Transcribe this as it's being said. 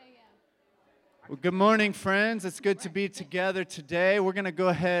Well, good morning, friends. It's good to be together today. We're going to go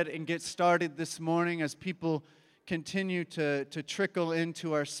ahead and get started this morning as people continue to trickle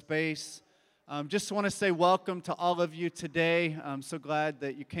into our space. Just want to say welcome to all of you today. I'm so glad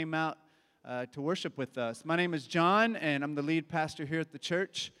that you came out to worship with us. My name is John, and I'm the lead pastor here at the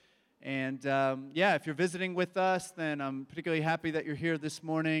church. And if you're visiting with us, then I'm particularly happy that you're here this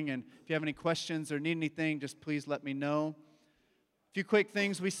morning. And if you have any questions or need anything, just please let me know. A few quick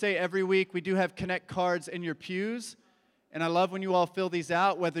things we say every week. We do have Connect cards in your pews, and I love when you all fill these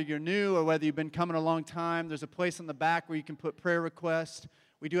out, whether you're new or whether you've been coming a long time. There's a place in the back where you can put prayer requests.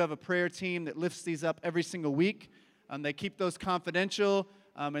 We do have a prayer team that lifts these up every single week. They keep those confidential,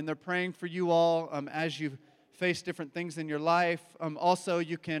 and they're praying for you all as you face different things in your life. Also,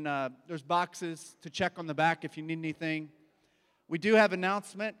 you can there's boxes to check on the back if you need anything. We do have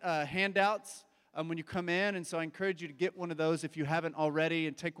announcement handouts when you come in, and so I encourage you to get one of those if you haven't already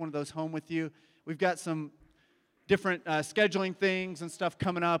and take one of those home with you. We've got some different scheduling things and stuff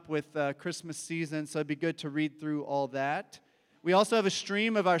coming up with Christmas season, so it'd be good to read through all that. We also have a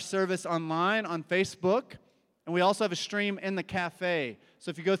stream of our service online on Facebook, and we also have a stream in the cafe.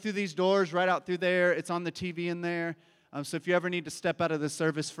 So if you go through these doors, right out through there, it's on the TV in there. So if you ever need to step out of the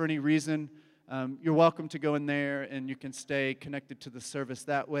service for any reason, you're welcome to go in there, and you can stay connected to the service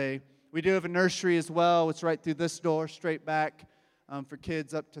that way. We do have a nursery as well. It's right through this door, straight back, for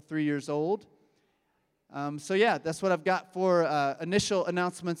kids up to 3 years old. That's what I've got for initial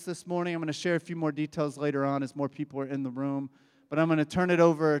announcements this morning. I'm going to share a few more details later on as more people are in the room. But I'm going to turn it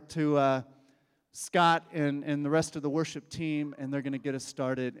over to Scott and the rest of the worship team, and they're going to get us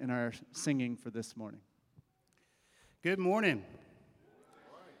started in our singing for this morning. Good morning.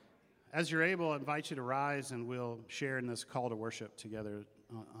 As you're able, I invite you to rise, and we'll share in this call to worship together.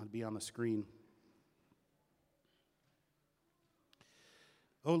 Be on the screen.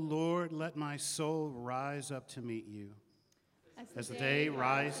 O Lord, let my soul rise up to meet you. As the day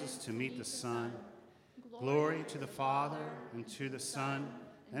rises to meet the sun, glory to the Father, and to the Son,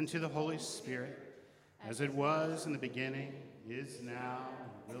 and to the Holy Spirit, as it was in the beginning, is now,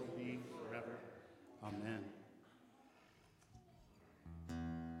 and will be forever. Amen.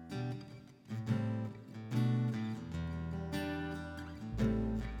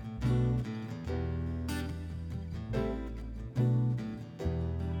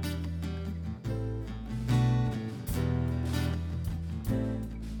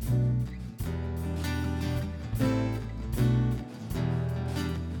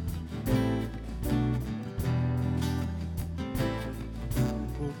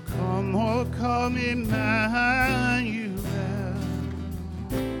 Come O Come Emmanuel,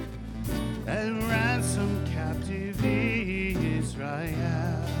 and ransom captive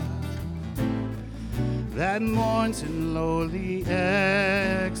Israel that mourns in lowly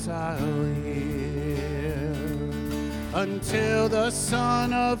exile here, until the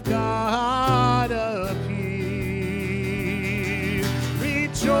Son of God appear.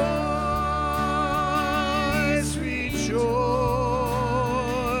 Rejoice, rejoice,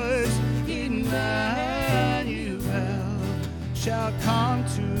 Emmanuel shall come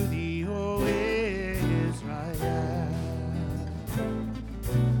to thee, O Israel.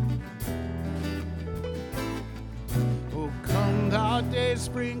 O come thou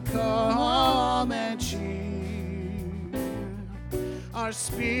dayspring, come and cheer our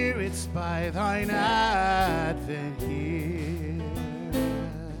spirits by thine advent here,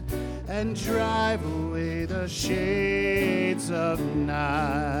 and drive away the shades of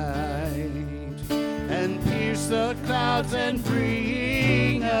night, and pierce the clouds and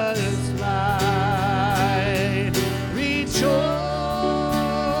bring us light. Rejoice,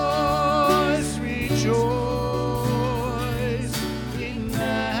 rejoice,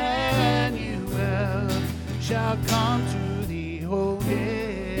 Emmanuel shall come to thee, O Israel.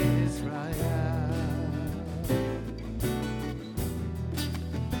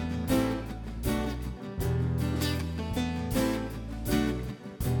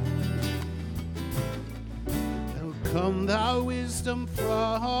 Come thou wisdom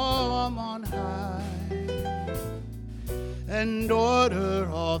from on high, and order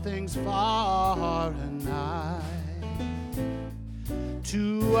all things far and nigh.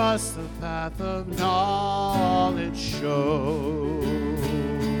 To us the path of knowledge show,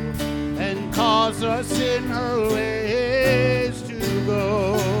 and cause us in her ways to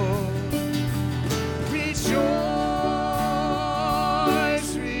go. Rejoice,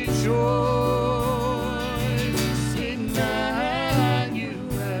 rejoice, Emmanuel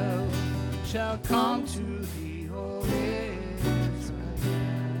shall come to thee, O Israel.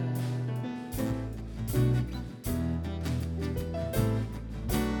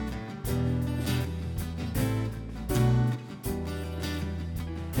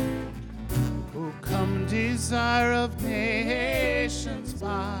 desire of nations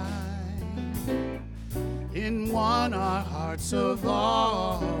bind. In one our hearts of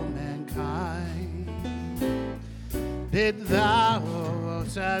all mankind. Bid thou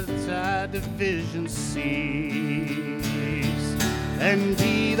that division cease, and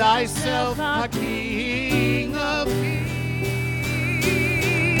be thyself a King of peace.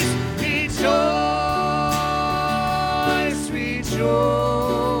 Rejoice, rejoice,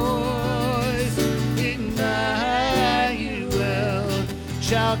 Emmanuel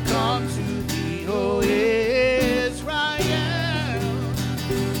shall come to thee, O Israel.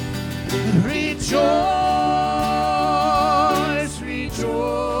 Rejoice, rejoice,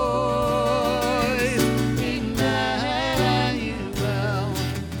 Emmanuel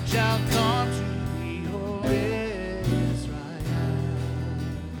shall come to thee, O Israel.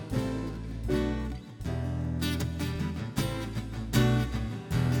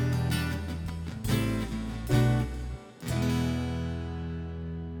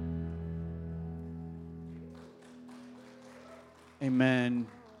 Amen.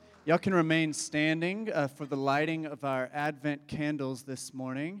 Y'all can remain standing for the lighting of our Advent candles this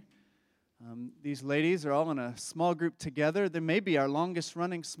morning. These ladies are all in a small group together. They may be our longest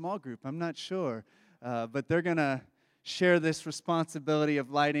running small group. I'm not sure. But they're going to share this responsibility of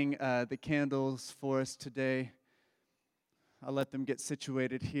lighting the candles for us today. I'll let them get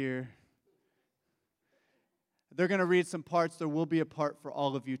situated here. They're going to read some parts. There will be a part for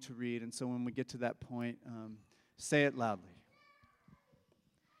all of you to read. And so when we get to that point, say it loudly.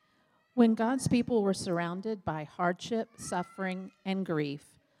 When God's people were surrounded by hardship, suffering, and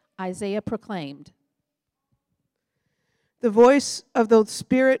grief, Isaiah proclaimed, The voice of the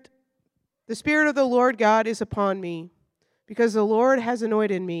Spirit of the Lord God is upon me, because the Lord has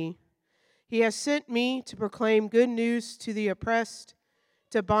anointed me. He has sent me to proclaim good news to the oppressed,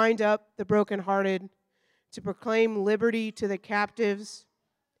 to bind up the brokenhearted, to proclaim liberty to the captives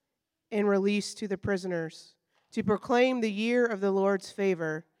and release to the prisoners, to proclaim the year of the Lord's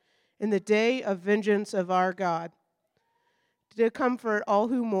favor and the day of vengeance of our God, to comfort all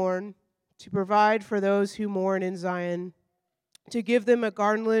who mourn, to provide for those who mourn in Zion, to give them a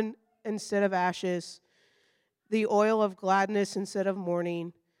garland instead of ashes, the oil of gladness instead of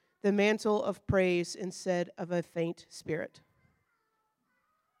mourning, the mantle of praise instead of a faint spirit.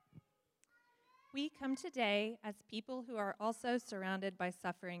 We come today as people who are also surrounded by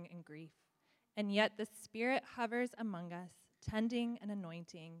suffering and grief, and yet the Spirit hovers among us, tending and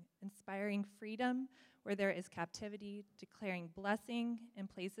anointing, inspiring freedom where there is captivity, declaring blessing in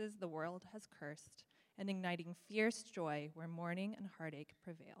places the world has cursed, and igniting fierce joy where mourning and heartache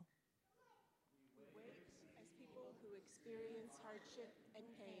prevail. We wait as people who experience hardship and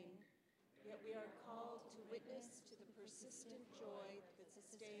pain, yet we are called to witness to the persistent joy that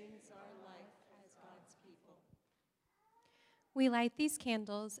sustains our life as God's people. We light these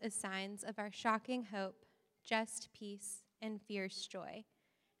candles as signs of our shocking hope, just peace, and fierce joy.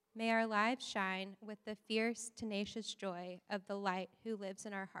 May our lives shine with the fierce, tenacious joy of the light who lives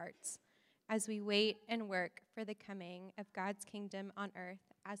in our hearts as we wait and work for the coming of God's kingdom on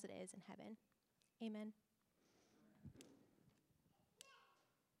earth as it is in heaven. Amen.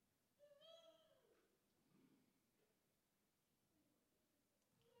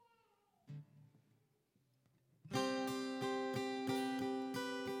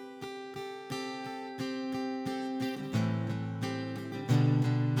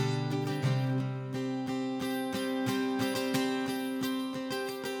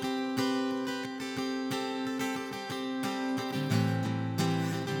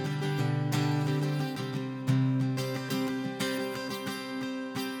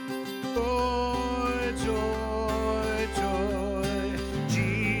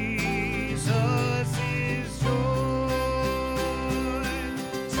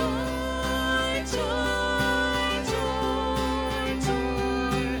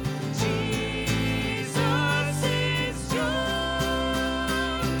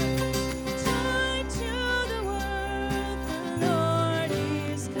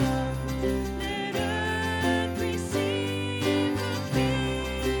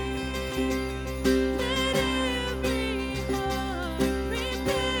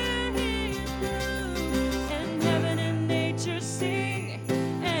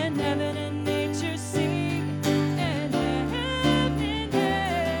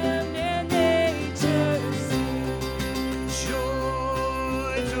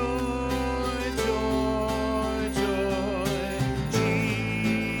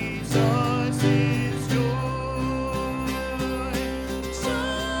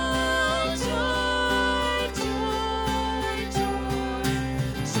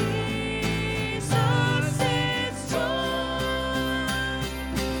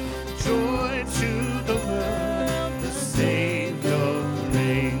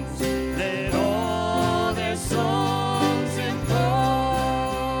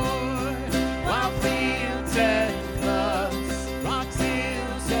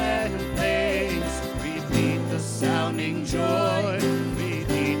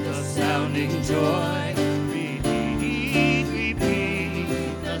 joy. Repeat,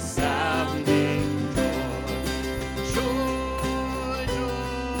 repeat the sounding joy. Joy,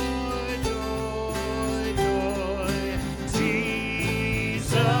 joy, joy, joy.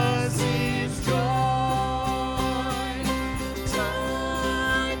 Jesus is joy.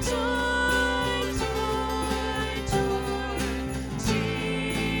 Joy, joy, joy, joy.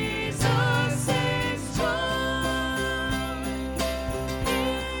 Jesus is joy. He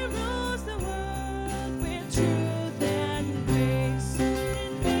rules the world with truth and grace.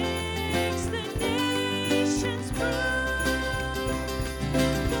 It makes the nations prove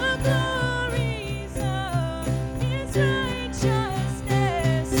the glories of His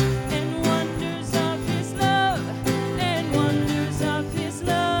righteousness and wonders of His love and wonders of His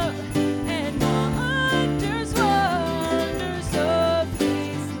love and wonders, wonders of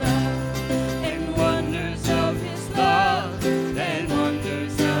His love and wonders of His love and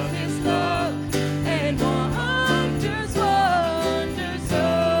wonders of His love and wonders, wonders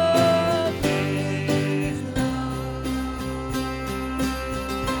of His love.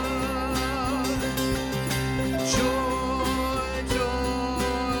 Joy,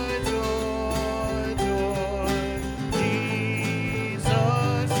 joy, joy, joy.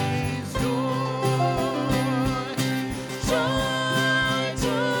 Jesus is joy. Joy,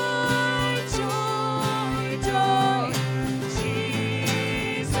 joy, joy, joy.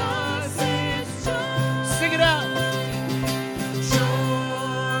 Jesus is joy. Sing it out.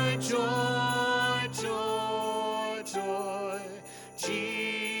 Joy, joy, joy, joy.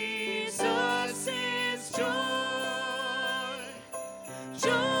 Jesus is joy.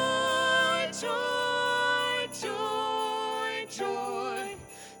 Joy, joy, joy, joy.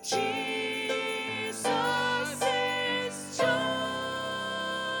 Jesus is joy.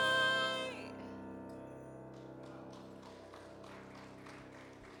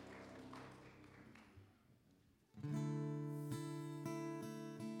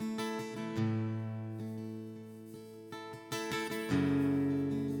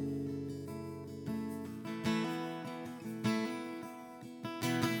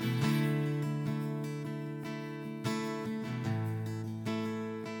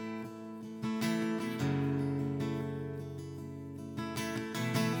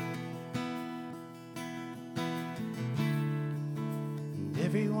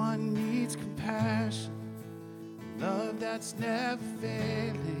 Everyone needs compassion, love that's never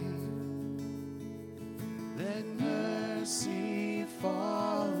failing. Let mercy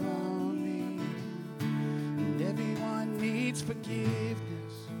fall on me. And everyone needs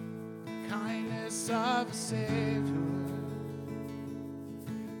forgiveness, kindness of a Savior,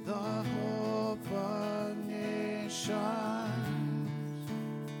 the hope of nations.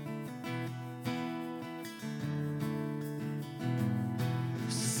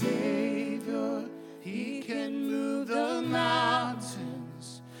 Savior, He can move the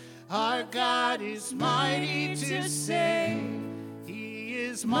mountains. Our God is mighty to save. He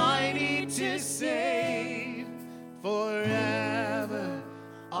is mighty to save forever.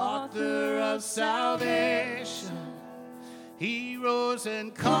 Author of salvation. He rose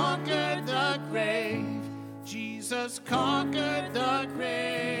and conquered the grave. Jesus conquered the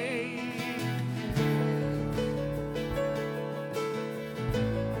grave.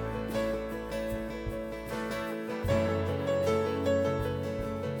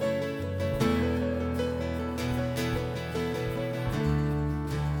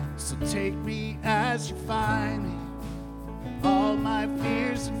 Take me as you find me, all my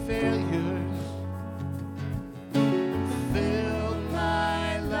fears and failures. Fill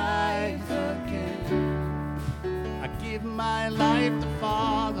my life again. I give my life to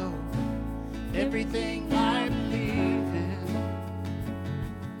follow everything I believe in.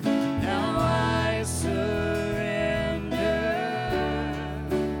 Now I surrender.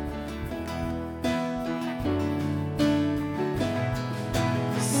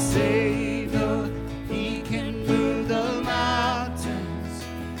 Savior, He can move the mountains.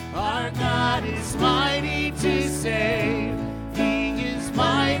 Our God is mighty to save. He is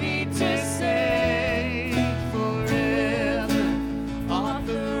mighty to save forever.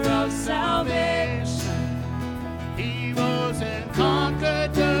 Author of salvation. He rose and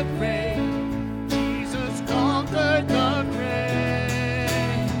conquered the grave. Jesus conquered the grave.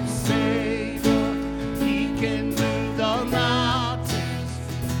 Savior, He can move the mountains.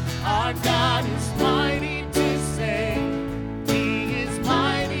 Our God is mighty to save. He is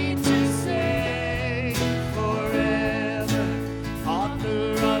mighty to save forever.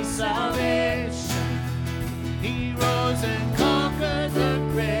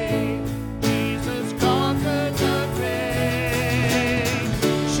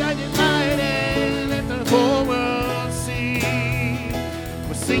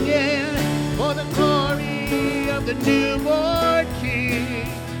 the newborn King.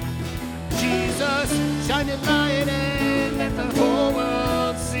 Jesus, shine your light and let the whole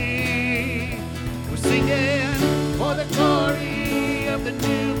world see. We're singing for the glory of the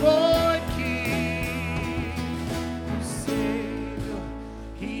newborn King. Savior,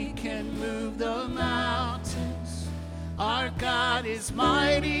 he can move the mountains. Our God is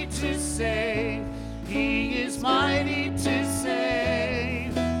mighty to save. He is mighty to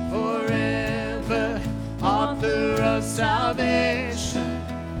save. Forever, author of salvation.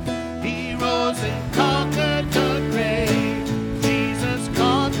 He rose and conquered the grave. Jesus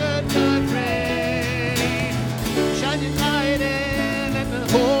conquered the grave. Shine your light and let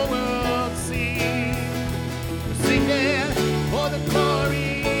the whole world see. We're singing for the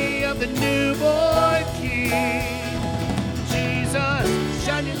glory of the newborn King. Jesus,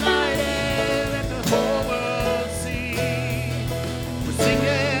 shine your light and let the whole world see. We're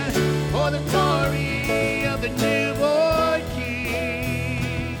singing for the glory of the newborn King.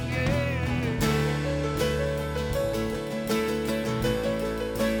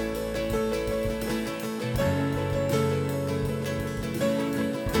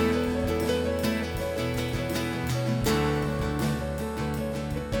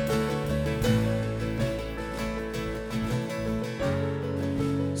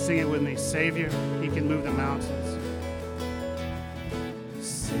 Sing it with me. Savior, he can move the mountains.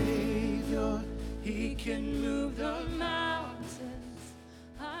 Savior, he can move the mountains.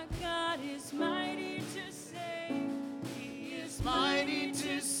 Our God is mighty to save. He is mighty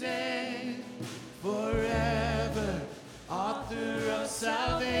to save. Forever, author of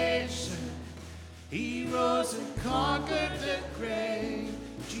salvation. He rose and conquered the grave.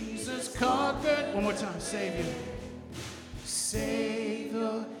 Jesus conquered. One more time, Savior.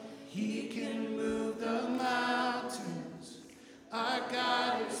 Savior, he can move the mountains. Our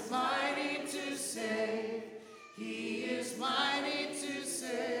God is mighty to save. He is mighty to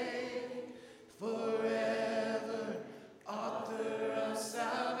save. Forever, author of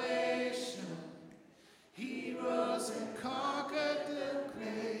salvation. He rose and conquered the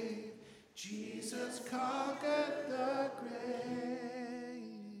grave. Jesus conquered the grave.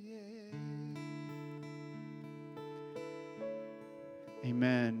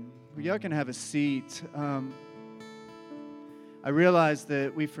 Amen. Well, y'all can have a seat. I realized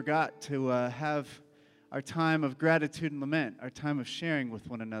that we forgot to have our time of gratitude and lament, our time of sharing with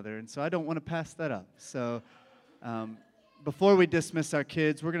one another, and so I don't want to pass that up. So before we dismiss our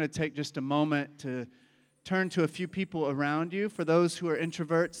kids, we're going to take just a moment to turn to a few people around you. For those who are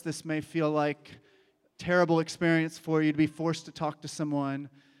introverts, this may feel like a terrible experience for you to be forced to talk to someone,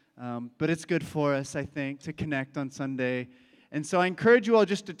 but it's good for us, I think, to connect on Sunday. And so I encourage you all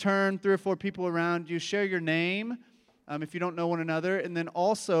just to turn 3 or 4 people around you, share your name if you don't know one another, and then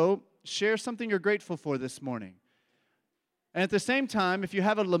also share something you're grateful for this morning. And at the same time, if you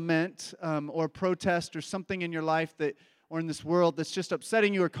have a lament or a protest or something in your life that, or in this world that's just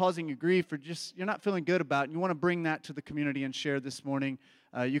upsetting you or causing you grief or just you're not feeling good about, and you want to bring that to the community and share this morning,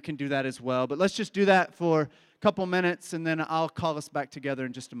 you can do that as well. But let's just do that for a couple minutes, and then I'll call us back together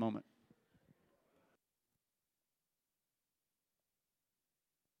in just a moment.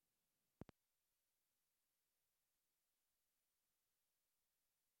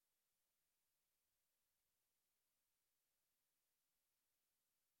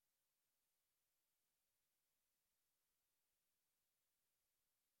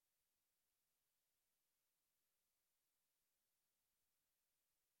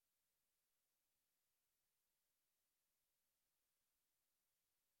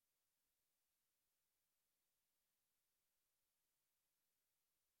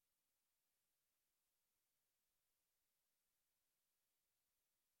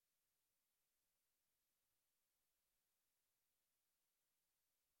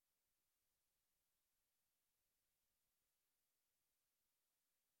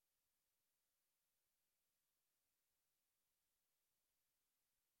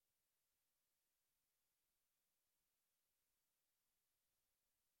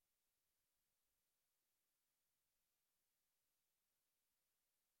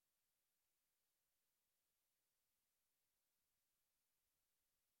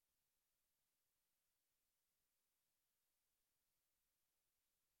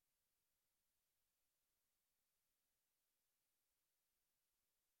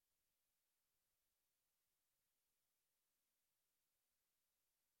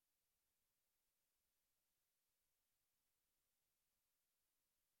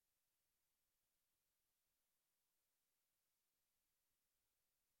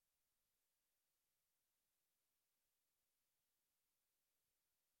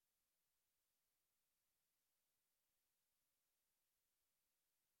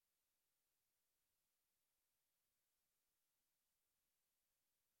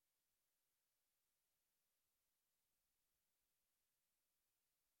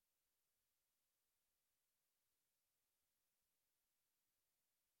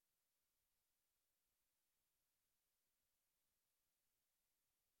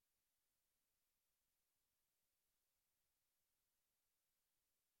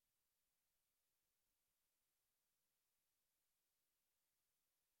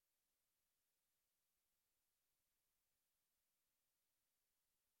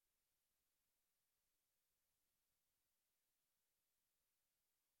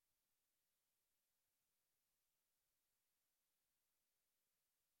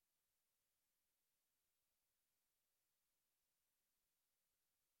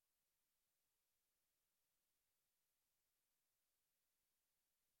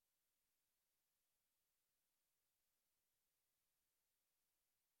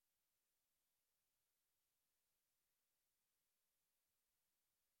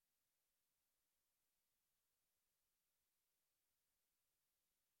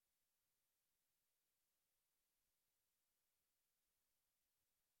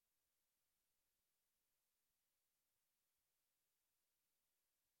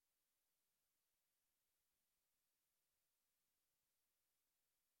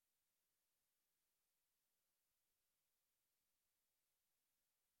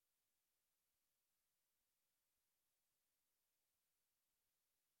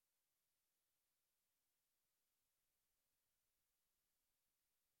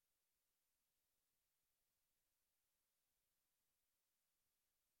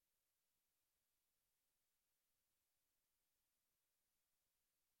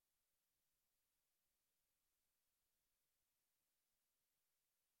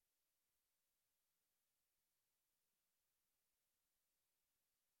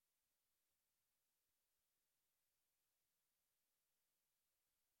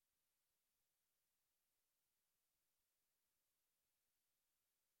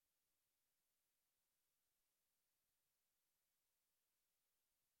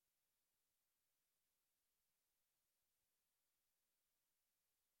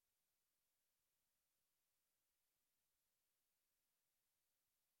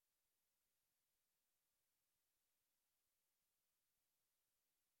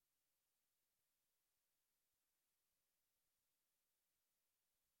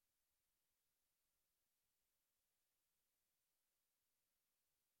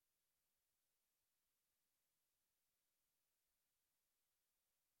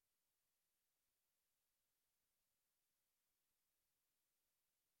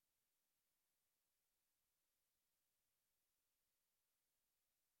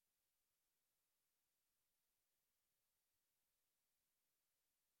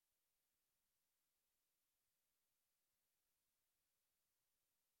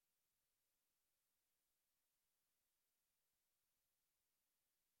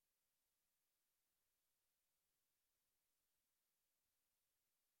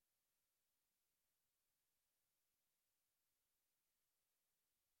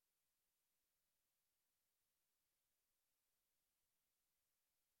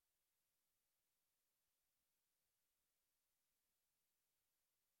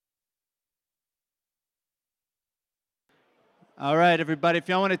 All right, everybody, if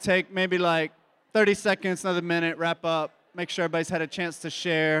y'all want to take maybe like 30 seconds, another minute, wrap up, make sure everybody's had a chance to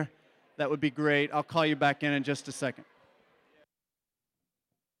share, that would be great. I'll call you back in just a second.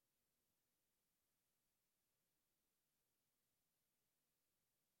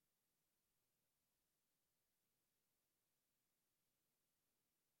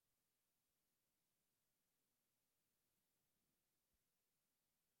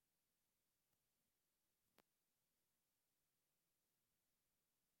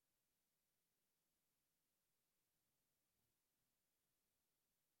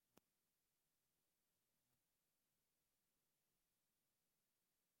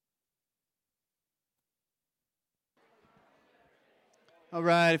 All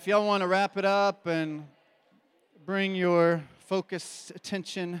right, if y'all want to wrap it up and bring your focused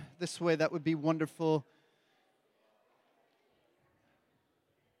attention this way, that would be wonderful.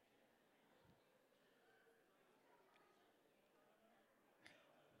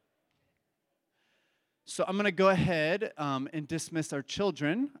 So I'm going to go ahead and dismiss our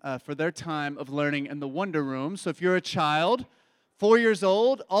children for their time of learning in the Wonder Room. So if you're a child, 4 years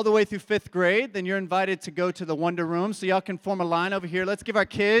old, all the way through 5th grade, then you're invited to go to the Wonder Room. So y'all can form a line over here. Let's give our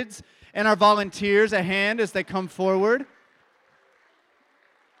kids and our volunteers a hand as they come forward.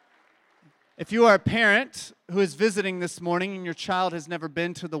 If you are a parent who is visiting this morning and your child has never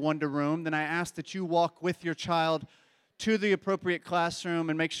been to the Wonder Room, then I ask that you walk with your child to the appropriate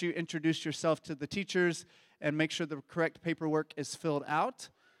classroom and make sure you introduce yourself to the teachers and make sure the correct paperwork is filled out.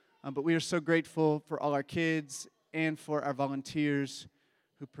 But we are so grateful for all our kids and for our volunteers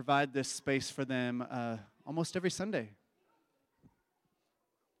who provide this space for them almost every Sunday.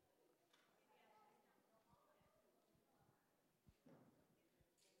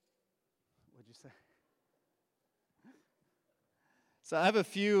 What'd you say? So I have a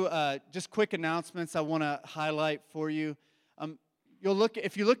few just quick announcements I want to highlight for you.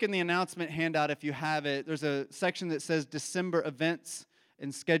 If you look in the announcement handout, if you have it, there's a section that says December events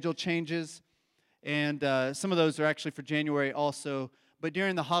and schedule changes. And some of those are actually for January also. But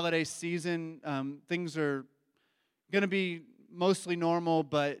during the holiday season, things are going to be mostly normal.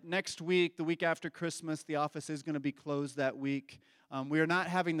 But next week, the week after Christmas, the office is going to be closed that week. We are not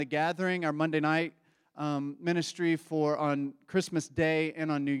having the gathering, our Monday night ministry, on Christmas Day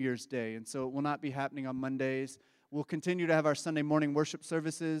and on New Year's Day. And so it will not be happening on Mondays. We'll continue to have our Sunday morning worship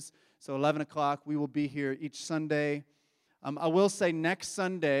services. So 11 o'clock, we will be here each Sunday. I will say next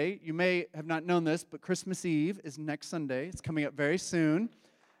Sunday, you may have not known this, but Christmas Eve is next Sunday. It's coming up very soon.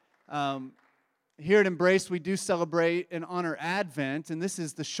 Here at Embrace, we do celebrate and honor Advent, and this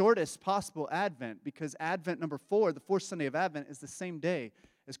is the shortest possible Advent because Advent number 4, the fourth Sunday of Advent, is the same day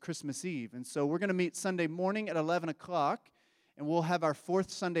as Christmas Eve. And so we're going to meet Sunday morning at 11 o'clock, and we'll have our fourth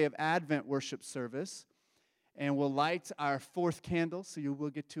Sunday of Advent worship service, and we'll light our fourth candle, so you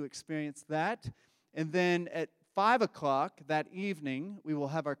will get to experience that. And then at 5 o'clock that evening, we will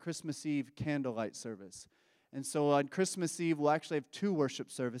have our Christmas Eve candlelight service. And so on Christmas Eve, we'll actually have 2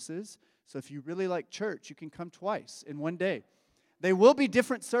 worship services. So if you really like church, you can come twice in one day. They will be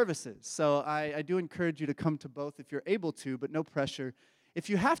different services, so I do encourage you to come to both if you're able to, but no pressure. If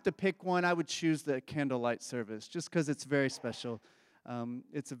you have to pick one, I would choose the candlelight service, just because it's very special.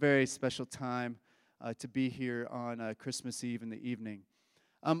 It's a very special time to be here on Christmas Eve in the evening.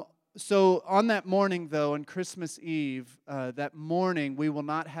 So on that morning, though, on Christmas Eve, that morning, we will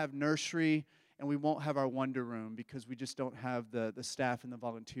not have nursery and we won't have our Wonder Room because we just don't have the staff and the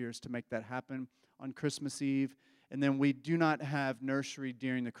volunteers to make that happen on Christmas Eve. And then we do not have nursery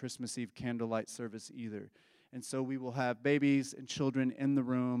during the Christmas Eve candlelight service either. And so we will have babies and children in the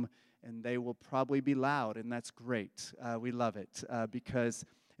room, and they will probably be loud, and that's great. We love it because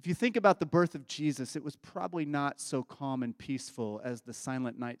if you think about the birth of Jesus, it was probably not so calm and peaceful as the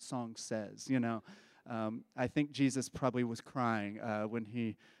Silent Night song says, you know. I think Jesus probably was crying when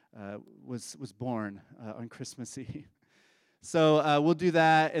he was born on Christmas Eve. So we'll do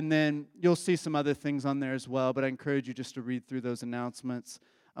that, and then you'll see some other things on there as well, but I encourage you just to read through those announcements.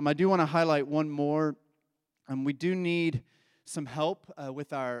 I do want to highlight one more. We do need some help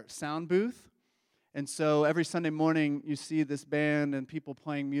with our sound booth. And so every Sunday morning, you see this band and people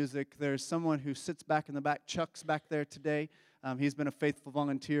playing music. There's someone who sits back in the back. Chuck's back there today. He's been a faithful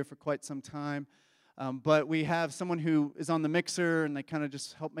volunteer for quite some time. But we have someone who is on the mixer, and they kind of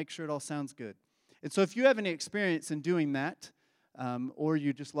just help make sure it all sounds good. And so if you have any experience in doing that, or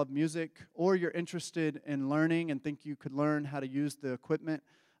you just love music, or you're interested in learning and think you could learn how to use the equipment,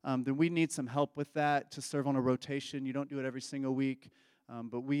 then we need some help with that to serve on a rotation. You don't do it every single week.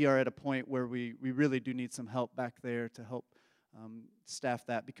 But we are at a point where we really do need some help back there to help staff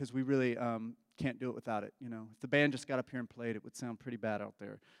that, because we really can't do it without it. If the band just got up here and played, it would sound pretty bad out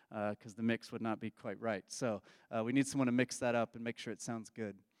there because the mix would not be quite right. So we need someone to mix that up and make sure it sounds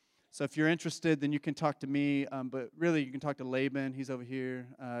good. So if you're interested, then you can talk to me, but really you can talk to Laban. He's over here.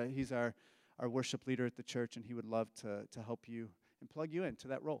 He's our worship leader at the church, and he would love to help you and plug you into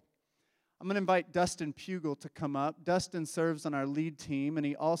that role. I'm going to invite Dustin Pugel to come up. Dustin serves on our lead team, and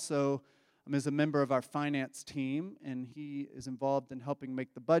he also is a member of our finance team, and he is involved in helping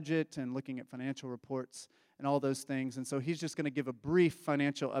make the budget and looking at financial reports and all those things. And so he's just going to give a brief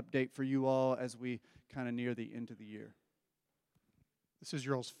financial update for you all as we kind of near the end of the year. This is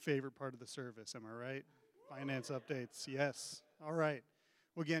your all's favorite part of the service, am I right? Finance updates, yes. All right.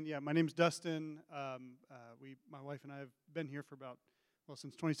 Well, again, my name's Dustin. My wife and I have been here for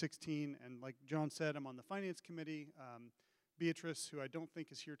since 2016, and like John said, I'm on the finance committee. Beatrice, who I don't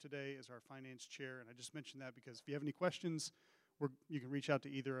think is here today, is our finance chair, and I just mentioned that because if you have any questions, you can reach out to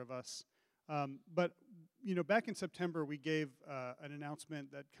either of us. But back in September, we gave an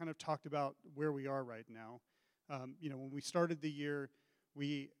announcement that kind of talked about where we are right now. When we started the year,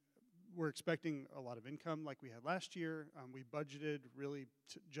 we were expecting a lot of income like we had last year. We budgeted really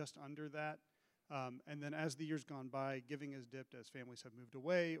just under that. And then as the year's gone by, giving has dipped as families have moved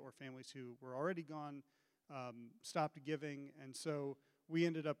away or families who were already gone stopped giving. And so we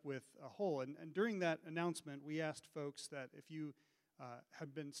ended up with a hole. And during that announcement, we asked folks that if you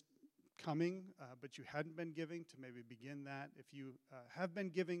had been coming, but you hadn't been giving, to maybe begin that. If you have been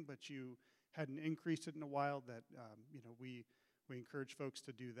giving, but you hadn't increased it in a while, that we encourage folks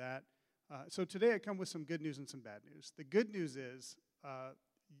to do that. So today I come with some good news and some bad news. The good news is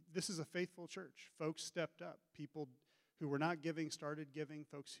this is a faithful church. Folks stepped up. People who were not giving started giving.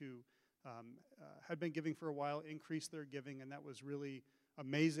 Folks who had been giving for a while increased their giving, and that was really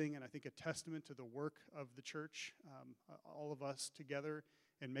amazing, and I think a testament to the work of the church, all of us together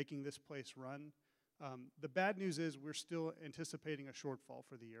in making this place run. The bad news is we're still anticipating a shortfall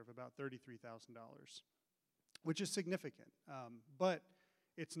for the year of about $33,000, which is significant. But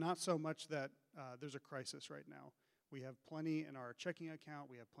it's not so much that there's a crisis right now. We have plenty in our checking account.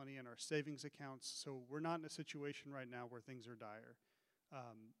 We have plenty in our savings accounts. So we're not in a situation right now where things are dire.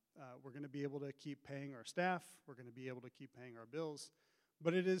 We're going to be able to keep paying our staff. We're going to be able to keep paying our bills.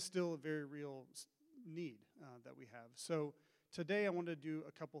 But it is still a very real need that we have. So today I want to do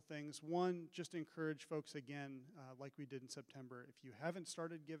a couple things. One, just encourage folks again, like we did in September. If you haven't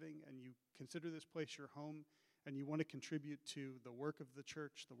started giving and you consider this place your home and you want to contribute to the work of the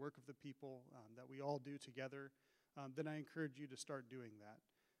church, the work of the people that we all do together, then I encourage you to start doing that.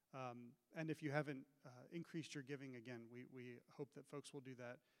 And if you haven't increased your giving, again, we hope that folks will do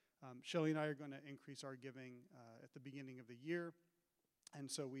that. Shelley and I are going to increase our giving at the beginning of the year. And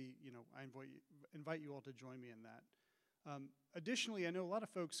so I invite you all to join me in that. Additionally, I know a lot of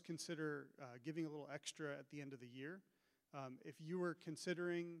folks consider giving a little extra at the end of the year. If you were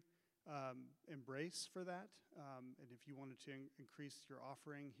considering Embrace for that, and if you wanted to increase your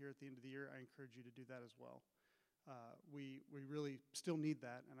offering here at the end of the year, I encourage you to do that as well. We really still need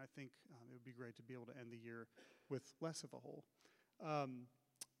that, and I think it would be great to be able to end the year with less of a hole.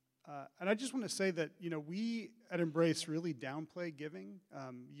 And I just want to say that, we at Embrace really downplay giving.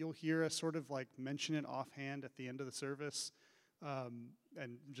 You'll hear us sort of like mention it offhand at the end of the service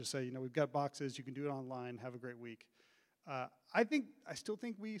and just say, we've got boxes, you can do it online, have a great week. I still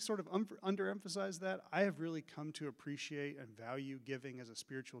think we sort of underemphasize that. I have really come to appreciate and value giving as a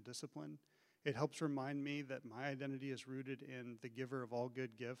spiritual discipline. It helps remind me that my identity is rooted in the giver of all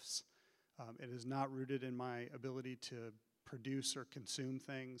good gifts. It is not rooted in my ability to produce or consume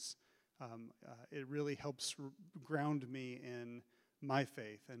things. It really helps ground me in my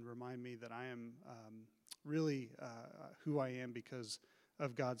faith and remind me that I am really who I am because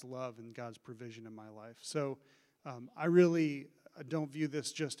of God's love and God's provision in my life. So I really don't view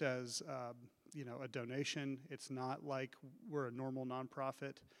this just as a donation. It's not like we're a normal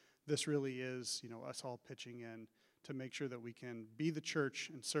nonprofit. This really is us all pitching in to make sure that we can be the church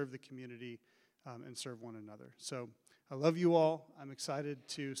and serve the community and serve one another. So I love you all. I'm excited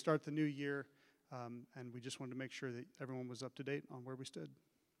to start the new year, and we just wanted to make sure that everyone was up to date on where we stood.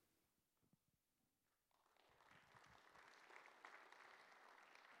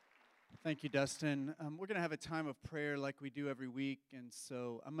 Thank you, Dustin. We're going to have a time of prayer like we do every week, and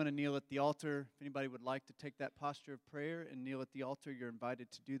so I'm going to kneel at the altar. If anybody would like to take that posture of prayer and kneel at the altar, you're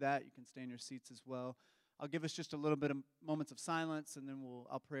invited to do that. You can stay in your seats as well. I'll give us just a little bit of moments of silence, and then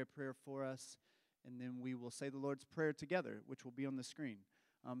I'll pray a prayer for us, and then we will say the Lord's Prayer together, which will be on the screen.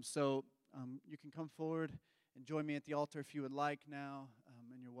 So you can come forward and join me at the altar if you would like now,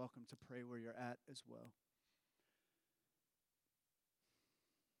 and you're welcome to pray where you're at as well.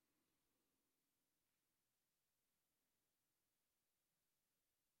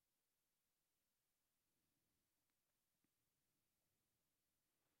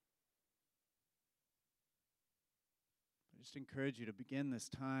 just encourage you to begin this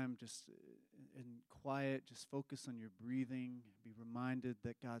time just in quiet, just focus on your breathing, be reminded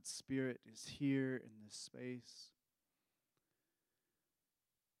that God's Spirit is here in this space,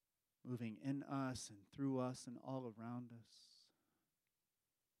 moving in us and through us and all around us,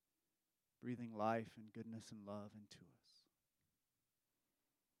 breathing life and goodness and love into us.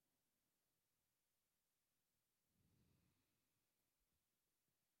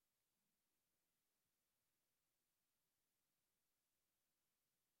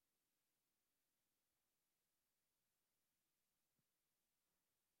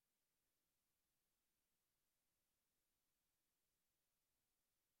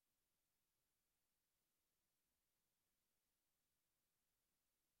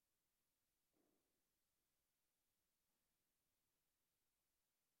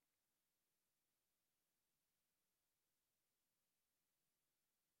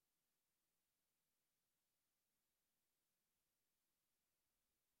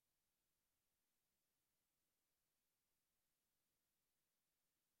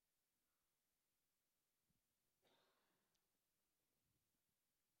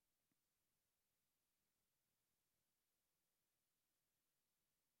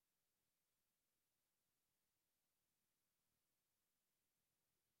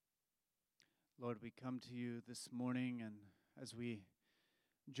 Lord, we come to you this morning, and as we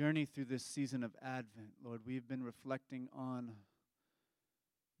journey through this season of Advent, Lord, we've been reflecting on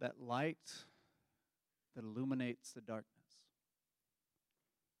that light that illuminates the darkness.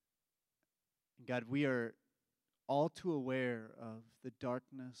 And God, we are all too aware of the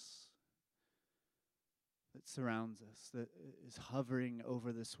darkness that surrounds us, that is hovering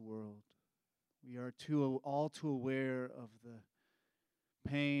over this world. We are all too aware of the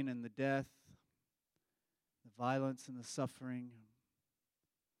pain and the death, the violence and the suffering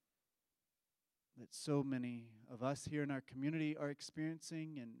that so many of us here in our community are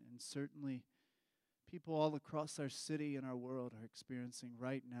experiencing, and certainly people all across our city and our world are experiencing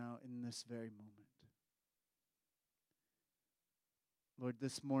right now in this very moment. Lord,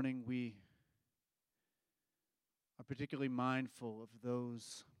 this morning we are particularly mindful of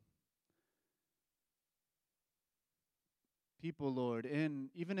those people, Lord,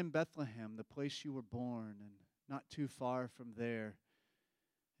 even in Bethlehem, the place you were born, and not too far from there,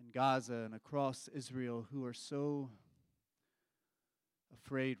 in Gaza and across Israel, who are so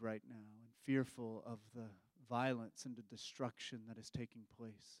afraid right now and fearful of the violence and the destruction that is taking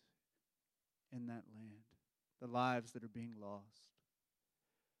place in that land, the lives that are being lost.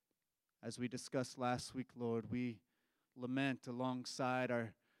 As we discussed last week, Lord, we lament alongside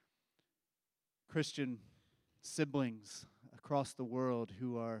our Christian siblings across the world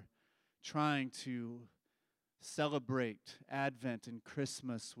who are trying to celebrate Advent and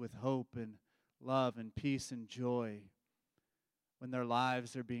Christmas with hope and love and peace and joy when their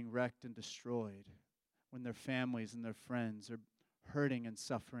lives are being wrecked and destroyed, when their families and their friends are hurting and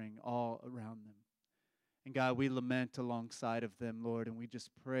suffering all around them. And God, we lament alongside of them, Lord, and we just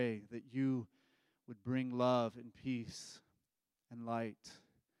pray that you would bring love and peace and light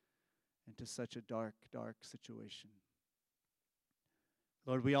into such a dark, dark situation.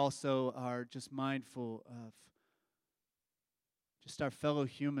 Lord, we also are just mindful of just our fellow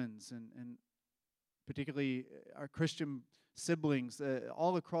humans and particularly our Christian siblings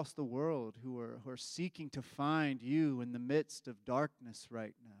all across the world who are seeking to find you in the midst of darkness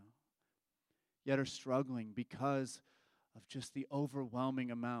right now, yet are struggling because of just the overwhelming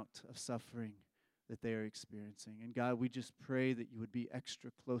amount of suffering that they are experiencing. And God, we just pray that you would be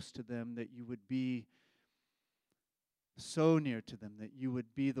extra close to them, that you would be so near to them, that you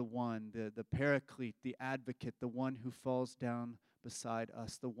would be the one, the paraclete, the advocate, the one who falls down beside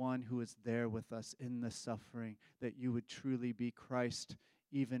us, the one who is there with us in the suffering, that you would truly be Christ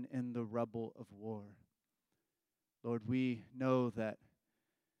even in the rubble of war. Lord, we know that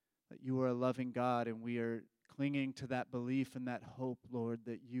you are a loving God, and we are clinging to that belief and that hope, Lord,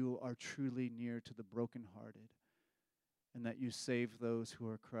 that you are truly near to the brokenhearted and that you save those who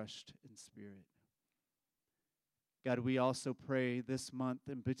are crushed in spirit. God, we also pray this month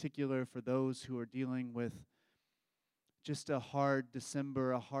in particular for those who are dealing with just a hard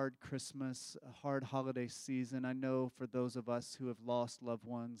December, a hard Christmas, a hard holiday season. I know for those of us who have lost loved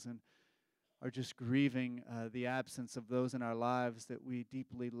ones and are just grieving the absence of those in our lives that we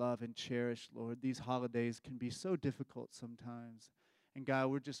deeply love and cherish, Lord. These holidays can be so difficult sometimes. And God,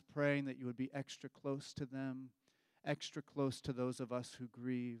 we're just praying that you would be extra close to them, extra close to those of us who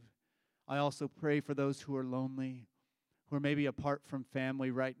grieve. I also pray for those who are lonely, who are maybe apart from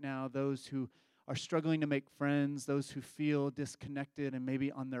family right now, those who are struggling to make friends, those who feel disconnected and maybe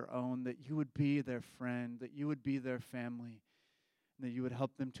on their own, that you would be their friend, that you would be their family, and that you would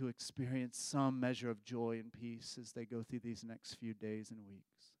help them to experience some measure of joy and peace as they go through these next few days and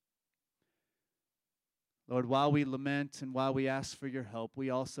weeks. Lord, while we lament and while we ask for your help, we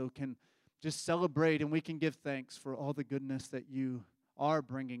also can just celebrate and we can give thanks for all the goodness that you are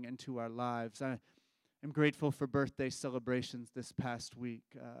bringing into our lives. I am grateful for birthday celebrations this past week.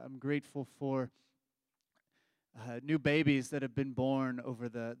 I'm grateful for new babies that have been born over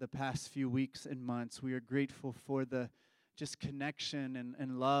the past few weeks and months. We are grateful for the just connection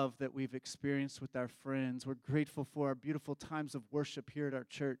and love that we've experienced with our friends. We're grateful for our beautiful times of worship here at our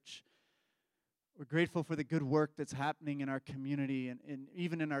church. We're grateful for the good work that's happening in our community and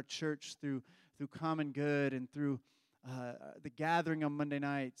even in our church through Common Good and through the gathering on Monday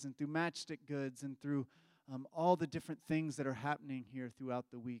nights and through Matchstick Goods and through all the different things that are happening here throughout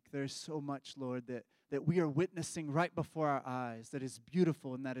the week. There's so much, Lord, that we are witnessing right before our eyes that is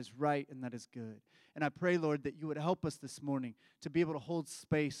beautiful and that is right and that is good. And I pray, Lord, that you would help us this morning to be able to hold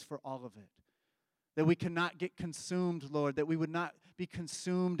space for all of it. That we cannot get consumed, Lord, that we would not be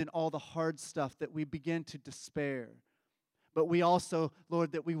consumed in all the hard stuff, that we begin to despair. But we also,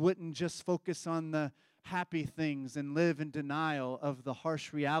 Lord, that we wouldn't just focus on the happy things and live in denial of the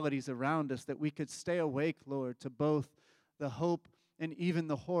harsh realities around us, that we could stay awake, Lord, to both the hope and even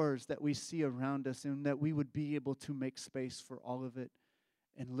the horrors that we see around us, and that we would be able to make space for all of it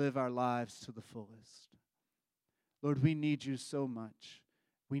and live our lives to the fullest. Lord, we need you so much.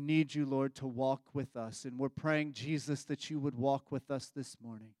 We need you, Lord, to walk with us. And we're praying, Jesus, that you would walk with us this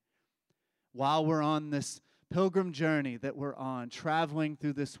morning. While we're on this pilgrim journey that we're on, traveling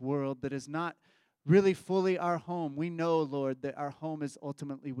through this world that is not really fully our home, we know, Lord, that our home is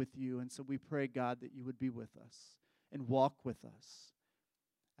ultimately with you. And so we pray, God, that you would be with us and walk with us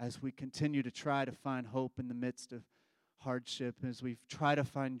as we continue to try to find hope in the midst of hardship, as we try to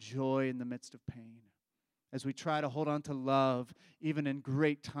find joy in the midst of pain, as we try to hold on to love, even in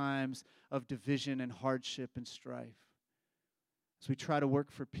great times of division and hardship and strife, as we try to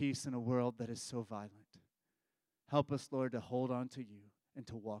work for peace in a world that is so violent. Help us, Lord, to hold on to you and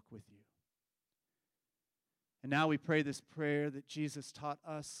to walk with you. And now we pray this prayer that Jesus taught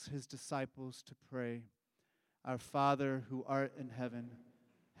us, his disciples, to pray. Our Father, who art in heaven,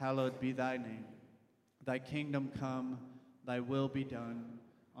 hallowed be thy name. Thy kingdom come, thy will be done,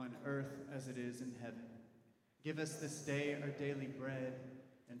 on earth as it is in heaven. Give us this day our daily bread,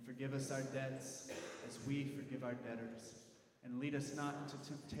 and forgive us our debts as we forgive our debtors. And lead us not into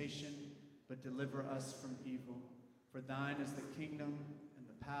temptation, but deliver us from evil. For thine is the kingdom, and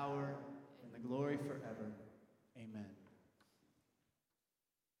the power, and the glory forever. Amen.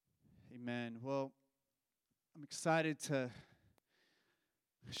 Amen. Well, I'm excited to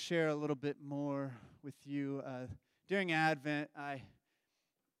share a little bit more with you. During Advent, I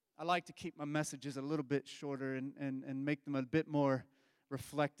like to keep my messages a little bit shorter and make them a bit more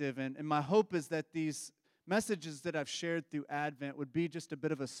reflective. And my hope is that these messages that I've shared through Advent would be just a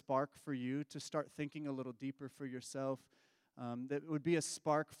bit of a spark for you to start thinking a little deeper for yourself. That would be a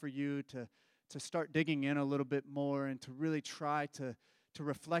spark for you to start digging in a little bit more and to really try to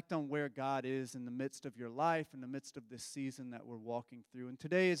reflect on where God is in the midst of your life, in the midst of this season that we're walking through. And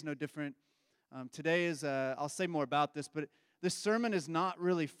today is no different. Today is, I'll say more about this, but this sermon is not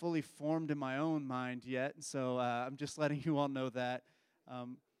really fully formed in my own mind yet, so I'm just letting you all know that.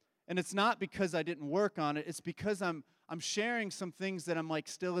 And it's not because I didn't work on it, it's because I'm sharing some things that I'm like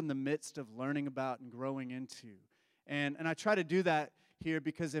still in the midst of learning about and growing into. And I try to do that here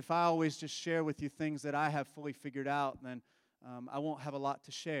because if I always just share with you things that I have fully figured out, then I won't have a lot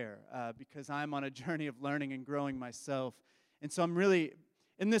to share because I'm on a journey of learning and growing myself. And so I'm really,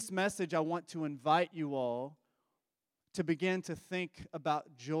 in this message, I want to invite you all to begin to think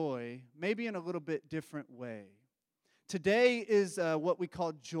about joy, maybe in a little bit different way. Today is what we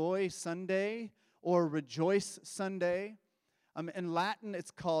call Joy Sunday or Rejoice Sunday. In Latin,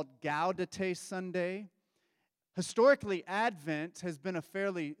 it's called Gaudete Sunday. Historically, Advent has been a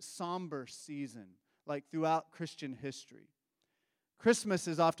fairly somber season, like throughout Christian history. Christmas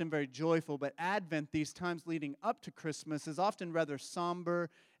is often very joyful, but Advent, these times leading up to Christmas, is often rather somber.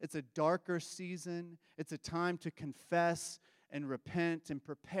 It's a darker season. It's a time to confess and repent and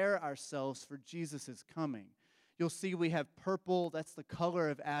prepare ourselves for Jesus' coming. You'll see we have purple, that's the color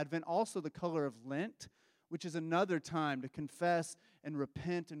of Advent, also the color of Lent, which is another time to confess and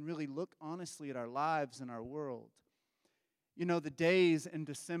repent and really look honestly at our lives and our world. You know, the days in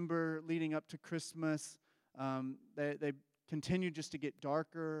December leading up to Christmas, they continue just to get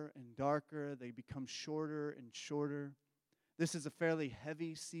darker and darker. They become shorter and shorter. This is a fairly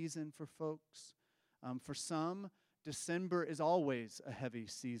heavy season for folks. For some, December is always a heavy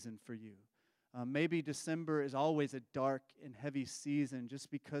season for you. Maybe December is always a dark and heavy season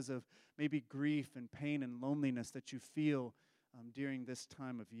just because of maybe grief and pain and loneliness that you feel during this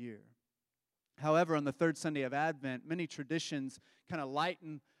time of year. However, on the third Sunday of Advent, many traditions kind of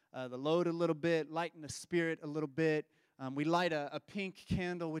lighten the load a little bit, lighten the spirit a little bit. We light a pink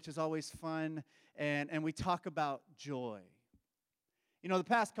candle, which is always fun, and we talk about joy. You know, the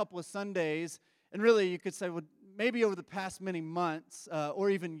past couple of Sundays, and really you could say, well, maybe over the past many months or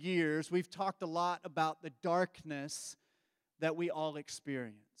even years, we've talked a lot about the darkness that we all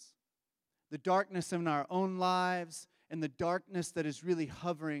experience. The darkness in our own lives and the darkness that is really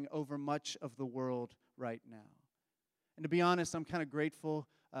hovering over much of the world right now. And to be honest, I'm kind of grateful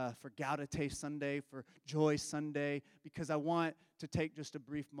for Gaudete Sunday, for Joy Sunday, because I want to take just a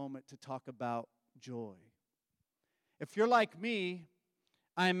brief moment to talk about joy. If you're like me,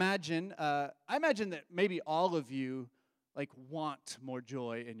 I imagine that maybe all of you want more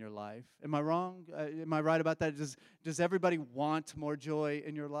joy in your life. Am I wrong? Am I right about that? Does everybody want more joy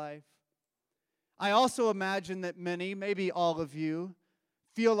in your life? I also imagine that many, maybe all of you,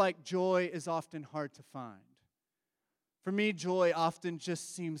 feel like joy is often hard to find. For me, joy often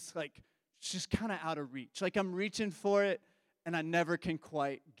just seems like it's just kind of out of reach. Like I'm reaching for it and I never can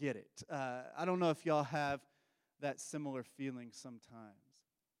quite get it. I don't know if y'all have that similar feeling sometimes.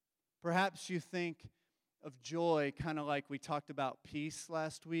 Perhaps you think of joy kind of like we talked about peace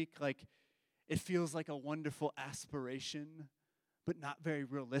last week, like it feels like a wonderful aspiration, but not very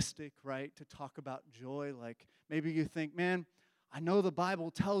realistic, right? To talk about joy, like maybe you think, man, I know the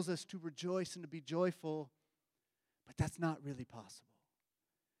Bible tells us to rejoice and to be joyful, but that's not really possible.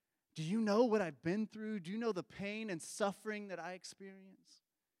 Do you know what I've been through? Do you know the pain and suffering that I experience?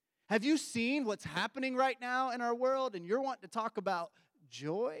 Have you seen what's happening right now in our world and you're wanting to talk about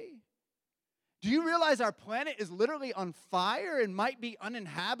joy? Do you realize our planet is literally on fire and might be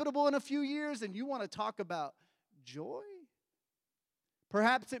uninhabitable in a few years and you want to talk about joy?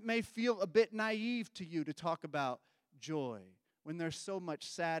 Perhaps it may feel a bit naive to you to talk about joy when there's so much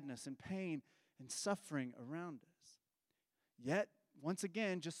sadness and pain and suffering around us. Yet, once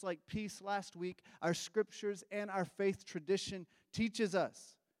again, just like peace last week, our scriptures and our faith tradition teaches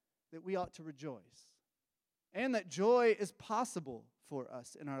us that we ought to rejoice and that joy is possible for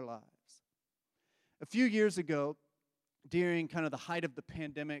us in our lives. A few years ago, during kind of the height of the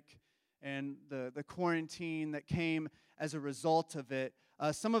pandemic and the quarantine that came as a result of it,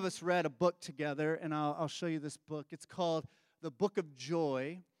 some of us read a book together, and I'll show you this book. It's called The Book of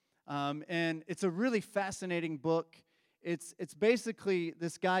Joy, and it's a really fascinating book. It's basically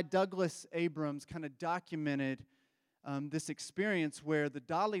this guy, Douglas Abrams, kind of documented this experience where the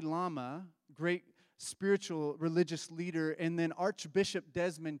Dalai Lama, great spiritual religious leader, and then Archbishop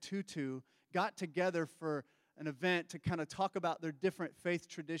Desmond Tutu got together for an event to kind of talk about their different faith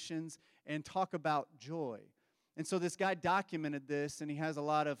traditions and talk about joy. And so this guy documented this, and he has a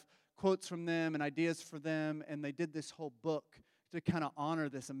lot of quotes from them and ideas for them, and they did this whole book to kind of honor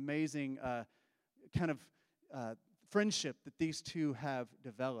this amazing friendship that these two have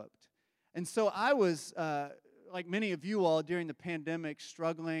developed. And so I was, like many of you all, during the pandemic,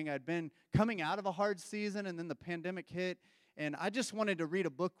 struggling. I'd been coming out of a hard season, and then the pandemic hit, and I just wanted to read a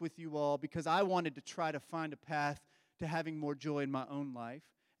book with you all because I wanted to try to find a path to having more joy in my own life.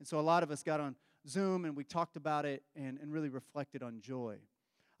 And so a lot of us got on Zoom, and we talked about it and really reflected on joy.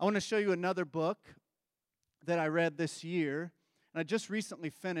 I want to show you another book that I read this year, and I just recently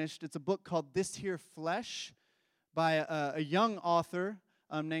finished. It's a book called This Here Flesh by a young author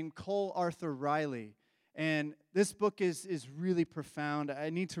named Cole Arthur Riley. And this book is really profound. I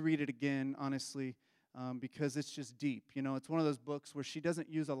need to read it again, honestly, because it's just deep. You know, it's one of those books where she doesn't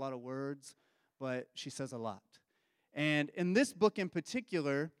use a lot of words, but she says a lot. And in this book in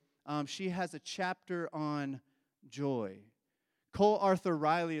particular, she has a chapter on joy. Cole Arthur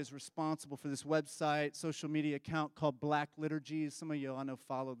Riley is responsible for this website, social media account called Black Liturgies. Some of you I know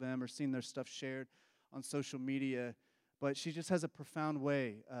follow them or seen their stuff shared on social media. But she just has a profound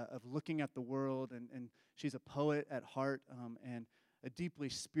way of looking at the world, and she's a poet at heart and a deeply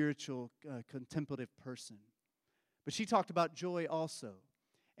spiritual, contemplative person. But she talked about joy also.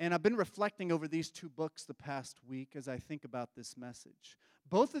 And I've been reflecting over these two books the past week as I think about this message.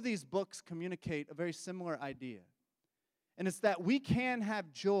 Both of these books communicate a very similar idea. And it's that we can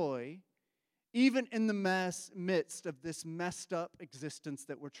have joy even in the midst of this messed up existence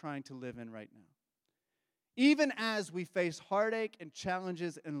that we're trying to live in right now. Even as we face heartache and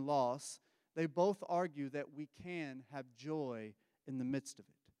challenges and loss, they both argue that we can have joy in the midst of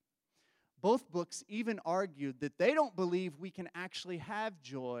it. Both books even argued that they don't believe we can actually have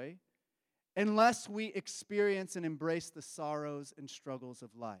joy unless we experience and embrace the sorrows and struggles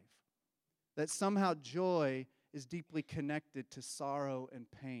of life. That somehow joy is deeply connected to sorrow and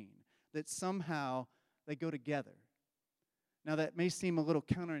pain. That somehow they go together. Now, that may seem a little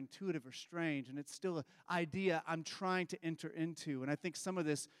counterintuitive or strange, and it's still an idea I'm trying to enter into. And I think some of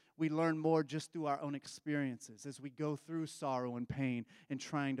this we learn more just through our own experiences as we go through sorrow and pain and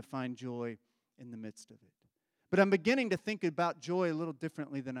trying to find joy in the midst of it. But I'm beginning to think about joy a little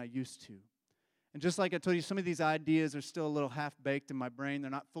differently than I used to. And just like I told you, some of these ideas are still a little half-baked in my brain.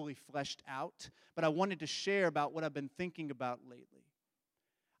 They're not fully fleshed out. But I wanted to share about what I've been thinking about lately.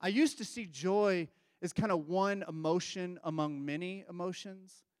 I used to see joy as kind of one emotion among many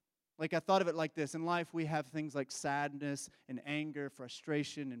emotions. Like I thought of it like this. In life, we have things like sadness and anger,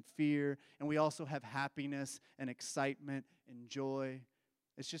 frustration and fear. And we also have happiness and excitement and joy.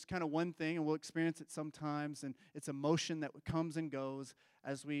 It's just kind of one thing, and we'll experience it sometimes. And it's emotion that comes and goes.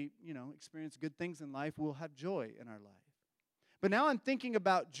 As we, experience good things in life, we'll have joy in our life. But now I'm thinking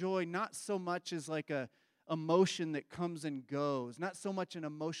about joy not so much as like a emotion that comes and goes, not so much an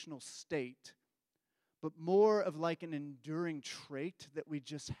emotional state, but more of like an enduring trait that we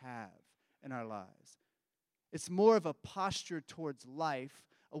just have in our lives. It's more of a posture towards life,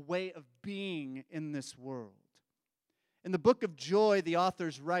 a way of being in this world. In the book of Joy, the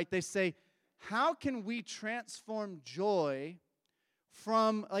authors write, they say, how can we transform joy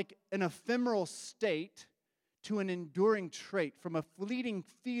from like an ephemeral state to an enduring trait, from a fleeting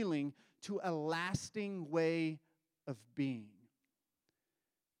feeling to a lasting way of being?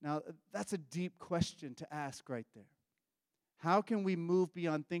 Now, that's a deep question to ask right there. How can we move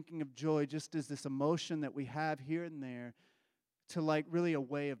beyond thinking of joy just as this emotion that we have here and there to like really a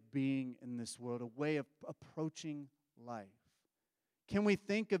way of being in this world, a way of approaching life? Can we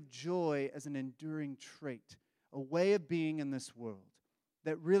think of joy as an enduring trait, a way of being in this world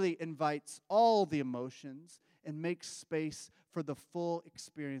that really invites all the emotions and makes space for the full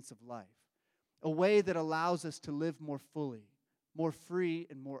experience of life? A way that allows us to live more fully, more free,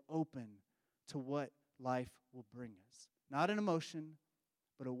 and more open to what life will bring us. Not an emotion,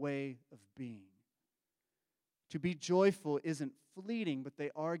 but a way of being. To be joyful isn't fleeting, but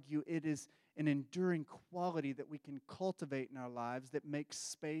they argue it is an enduring quality that we can cultivate in our lives that makes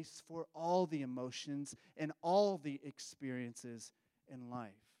space for all the emotions and all the experiences in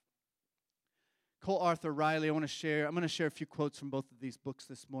life. Cole Arthur Riley, I'm going to share a few quotes from both of these books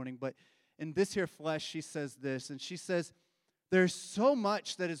this morning, but in This Here Flesh, she says this, and she says, there's so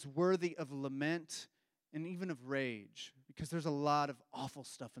much that is worthy of lament and even of rage, because there's a lot of awful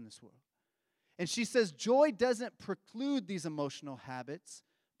stuff in this world. And she says, joy doesn't preclude these emotional habits,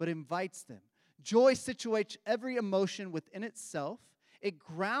 but invites them. Joy situates every emotion within itself. It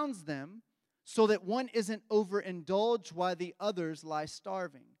grounds them so that one isn't overindulged while the others lie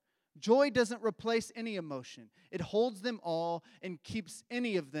starving. Joy doesn't replace any emotion. It holds them all and keeps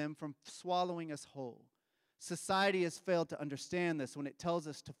any of them from swallowing us whole. Society has failed to understand this. When it tells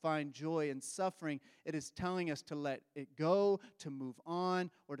us to find joy in suffering, it is telling us to let it go, to move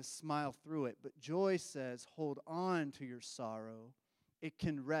on, or to smile through it. But joy says, hold on to your sorrow. It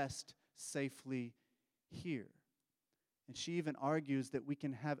can rest safely here. And she even argues that we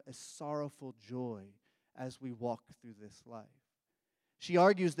can have a sorrowful joy as we walk through this life. She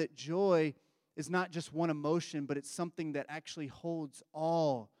argues that joy is not just one emotion, but it's something that actually holds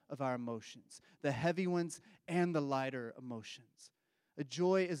all of our emotions, the heavy ones and the lighter emotions. A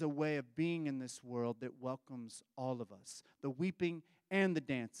joy is a way of being in this world that welcomes all of us, the weeping and the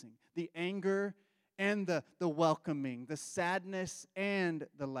dancing, the anger and the welcoming, the sadness and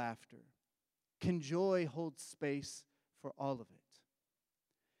the laughter. Can joy hold space for all of it?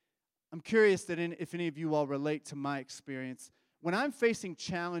 I'm curious that if any of you all relate to my experience. When I'm facing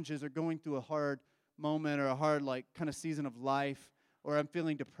challenges or going through a hard moment or a hard kind of season of life, or I'm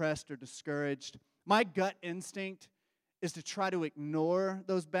feeling depressed or discouraged, my gut instinct is to try to ignore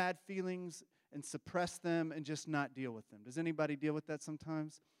those bad feelings and suppress them and just not deal with them. Does anybody deal with that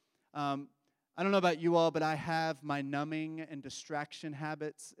sometimes? I don't know about you all, but I have my numbing and distraction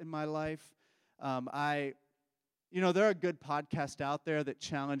habits in my life. There are good podcasts out there that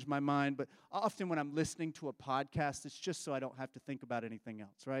challenge my mind, but often when I'm listening to a podcast, it's just so I don't have to think about anything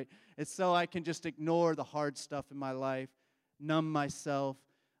else, right? It's so I can just ignore the hard stuff in my life, numb myself,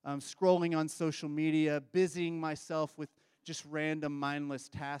 scrolling on social media, busying myself with just random mindless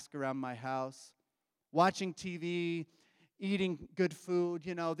tasks around my house, watching TV, eating good food.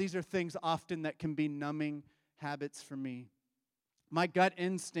 These are things often that can be numbing habits for me. My gut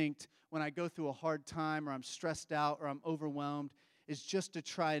instinct when I go through a hard time or I'm stressed out or I'm overwhelmed is just to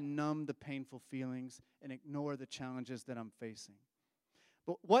try and numb the painful feelings and ignore the challenges that I'm facing.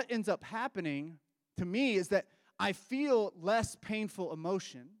 But what ends up happening to me is that I feel less painful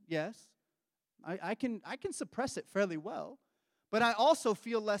emotion, yes. I can suppress it fairly well, but I also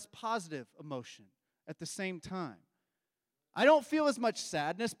feel less positive emotion at the same time. I don't feel as much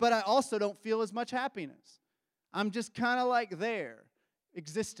sadness, but I also don't feel as much happiness. I'm just kind of like there,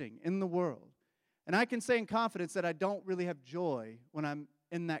 existing in the world. And I can say in confidence that I don't really have joy when I'm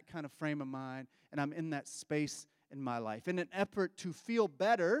in that kind of frame of mind and I'm in that space in my life. In an effort to feel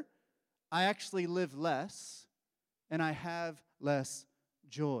better, I actually live less and I have less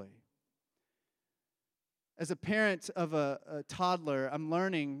joy. As a parent of a toddler, I'm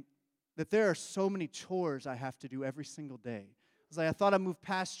learning that there are so many chores I have to do every single day. I thought I moved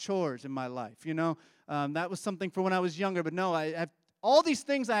past chores in my life, That was something for when I was younger, but no, I have all these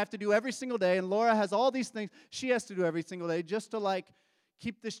things I have to do every single day, and Laura has all these things she has to do every single day just to,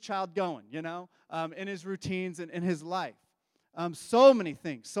 keep this child going, in his routines and in his life. So many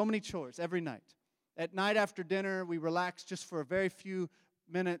things, so many chores every night. At night after dinner, we relax just for a very few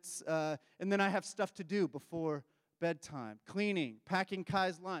minutes, and then I have stuff to do before bedtime. Cleaning, packing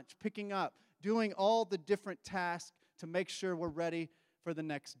Kai's lunch, picking up, doing all the different tasks to make sure we're ready for the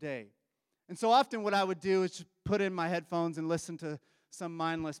next day. And so often what I would do is just put in my headphones and listen to some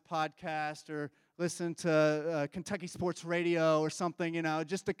mindless podcast or listen to Kentucky Sports Radio or something,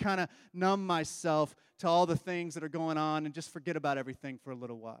 just to kind of numb myself to all the things that are going on and just forget about everything for a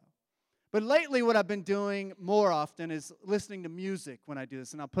little while. But lately what I've been doing more often is listening to music when I do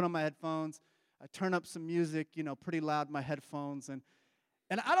this. And I'll put on my headphones, I turn up some music, pretty loud in my headphones. And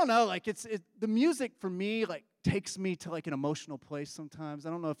I don't know, the music for me, takes me to, an emotional place sometimes. I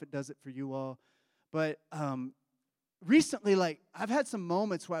don't know if it does it for you all. But recently, I've had some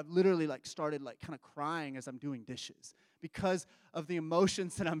moments where I've literally, started, kind of crying as I'm doing dishes because of the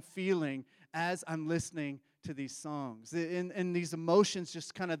emotions that I'm feeling as I'm listening to these songs. And these emotions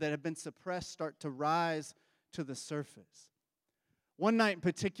just kind of that have been suppressed start to rise to the surface. One night in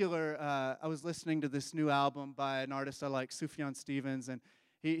particular, I was listening to this new album by an artist I like, Sufjan Stevens, and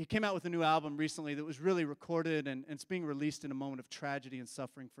he came out with a new album recently that was really recorded, and it's being released in a moment of tragedy and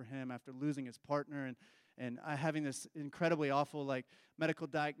suffering for him after losing his partner and having this incredibly awful medical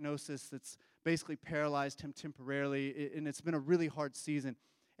diagnosis that's basically paralyzed him temporarily, and it's been a really hard season.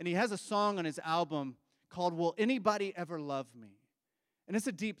 And he has a song on his album called Will Anybody Ever Love Me? And it's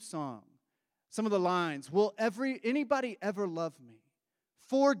a deep song. Some of the lines, will anybody ever love me?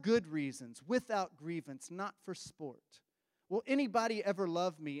 For good reasons, without grievance, not for sport. Will anybody ever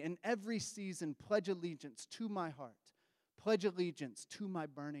love me? In every season, pledge allegiance to my heart. Pledge allegiance to my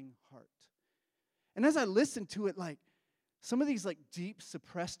burning heart. And as I listened to it, some of these deep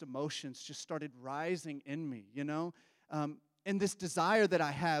suppressed emotions just started rising in me, And this desire that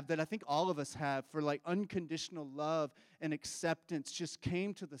I have, that I think all of us have for unconditional love and acceptance just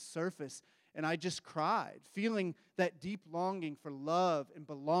came to the surface. And I just cried, feeling that deep longing for love and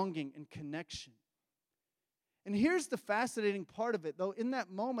belonging and connection. And here's the fascinating part of it, though. In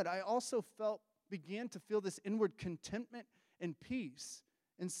that moment, I also began to feel this inward contentment and peace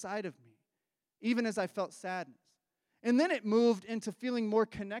inside of me, even as I felt sadness. And then it moved into feeling more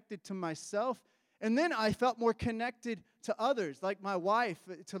connected to myself. And then I felt more connected to others, like my wife,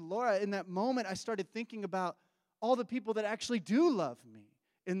 to Laura. In that moment, I started thinking about all the people that actually do love me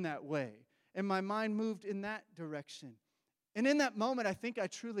in that way. And my mind moved in that direction. And in that moment, I think I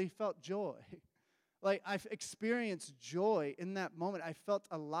truly felt joy. I've experienced joy in that moment. I felt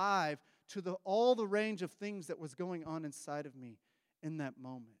alive to all the range of things that was going on inside of me in that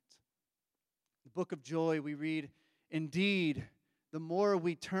moment. The book of joy, we read, indeed, the more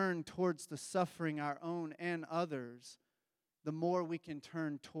we turn towards the suffering, our own and others, the more we can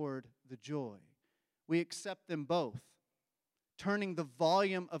turn toward the joy. We accept them both, turning the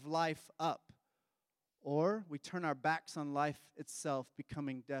volume of life up, or we turn our backs on life itself,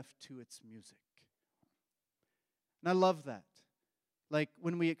 becoming deaf to its music. And I love that.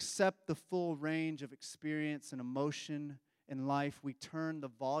 When we accept the full range of experience and emotion in life, we turn the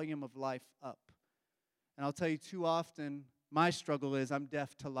volume of life up. And I'll tell you, too often, my struggle is I'm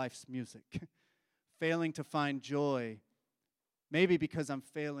deaf to life's music, failing to find joy, maybe because I'm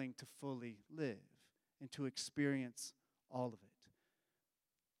failing to fully live and to experience all of it.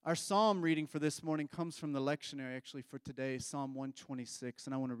 Our psalm reading for this morning comes from the lectionary, actually, for today, Psalm 126,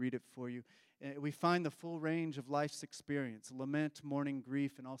 and I want to read it for you. We find the full range of life's experience, lament, mourning,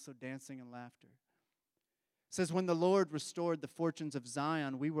 grief, and also dancing and laughter. It says, when the Lord restored the fortunes of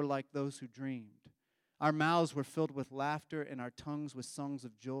Zion, we were like those who dreamed. Our mouths were filled with laughter and our tongues with songs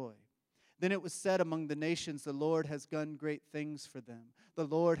of joy. Then it was said among the nations, the Lord has done great things for them. The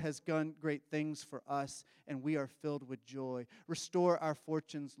Lord has done great things for us, and we are filled with joy. Restore our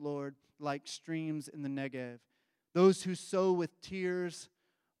fortunes, Lord, like streams in the Negev. Those who sow with tears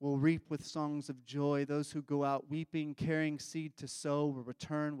will reap with songs of joy. Those who go out weeping, carrying seed to sow, will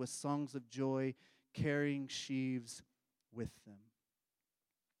return with songs of joy, carrying sheaves with them.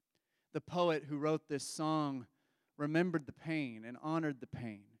 The poet who wrote this song remembered the pain and honored the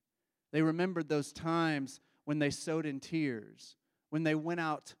pain. They remembered those times when they sowed in tears, when they went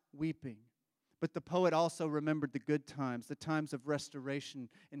out weeping. But the poet also remembered the good times, the times of restoration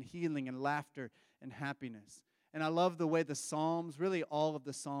and healing and laughter and happiness. And I love the way the Psalms, really all of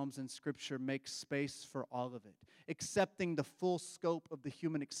the Psalms in Scripture, make space for all of it, accepting the full scope of the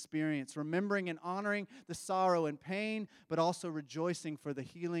human experience, remembering and honoring the sorrow and pain, but also rejoicing for the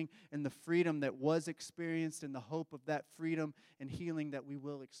healing and the freedom that was experienced and the hope of that freedom and healing that we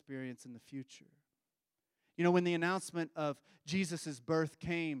will experience in the future. You know, when the announcement of Jesus' birth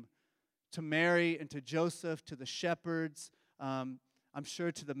came to Mary and to Joseph, to the shepherds, I'm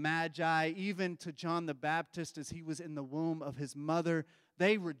sure to the Magi, even to John the Baptist as he was in the womb of his mother,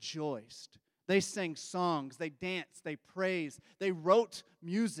 they rejoiced. They sang songs, they danced, they praised, they wrote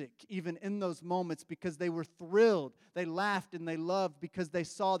music even in those moments because they were thrilled. They laughed and they loved because they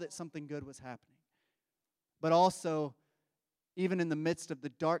saw that something good was happening. But also, even in the midst of the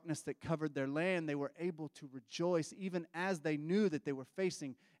darkness that covered their land, they were able to rejoice even as they knew that they were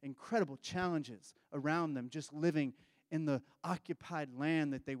facing incredible challenges around them, just living in the occupied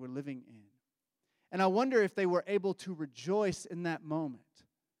land that they were living in. And I wonder if they were able to rejoice in that moment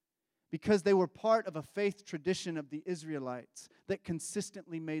because they were part of a faith tradition of the Israelites that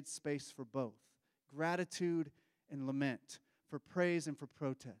consistently made space for both gratitude and lament, for praise and for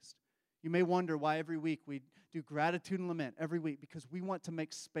protest. You may wonder why every week we do gratitude and lament every week, because we want to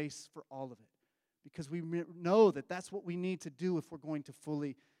make space for all of it, because we know that that's what we need to do if we're going to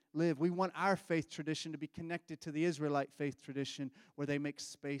fully live. We want our faith tradition to be connected to the Israelite faith tradition where they make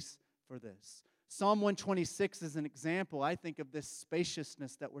space for this. Psalm 126 is an example, I think, of this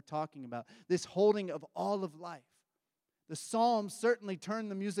spaciousness that we're talking about, this holding of all of life. The Psalms certainly turn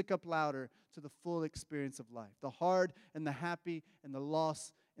the music up louder to the full experience of life, the hard and the happy and the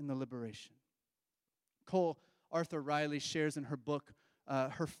loss and the liberation. Cole Arthur Riley shares in her book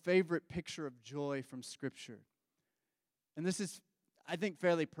her favorite picture of joy from Scripture. And this is, I think,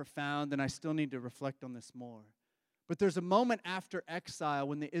 fairly profound, and I still need to reflect on this more. But there's a moment after exile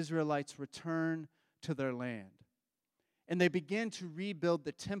when the Israelites return to their land. And they begin to rebuild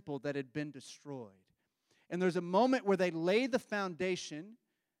the temple that had been destroyed. And there's a moment where they lay the foundation,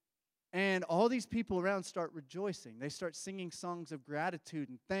 and all these people around start rejoicing. They start singing songs of gratitude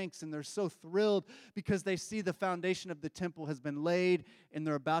and thanks, and they're so thrilled because they see the foundation of the temple has been laid, and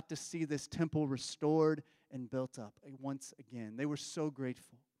they're about to see this temple restored and built up once again. They were so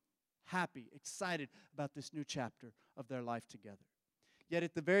grateful, happy, excited about this new chapter of their life together. Yet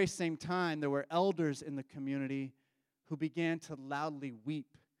at the very same time, there were elders in the community who began to loudly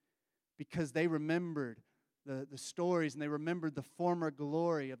weep because they remembered the stories and they remembered the former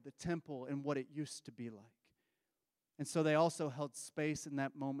glory of the temple and what it used to be like. And so they also held space in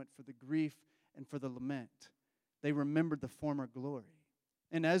that moment for the grief and for the lament. They remembered the former glory.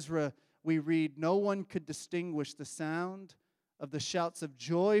 In Ezra, we read, "No one could distinguish the sound of the shouts of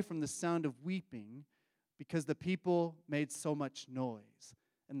joy from the sound of weeping because the people made so much noise,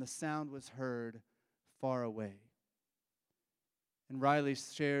 and the sound was heard far away." And Riley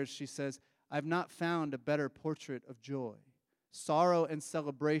shares, she says, "I've not found a better portrait of joy, sorrow and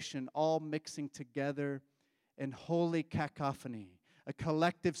celebration all mixing together in holy cacophony, a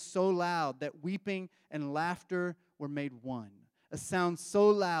collective so loud that weeping and laughter were made one, a sound so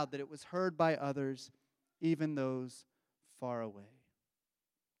loud that it was heard by others, even those far away."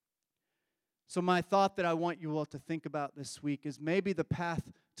 So my thought that I want you all to think about this week is maybe the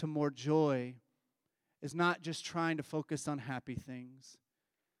path to more joy is not just trying to focus on happy things,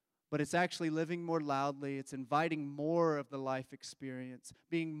 but it's actually living more loudly. It's inviting more of the life experience,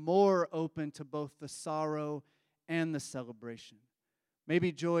 being more open to both the sorrow and the celebration.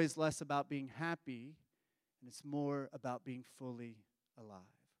 Maybe joy is less about being happy, and it's more about being fully alive.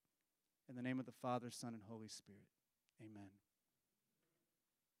 In the name of the Father, Son, and Holy Spirit, amen.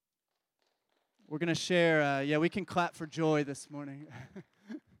 We're going to share, we can clap for joy this morning.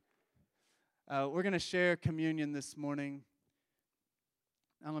 We're going to share communion this morning.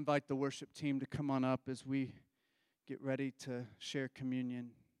 I'll invite the worship team to come on up as we get ready to share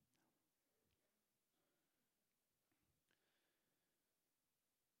communion.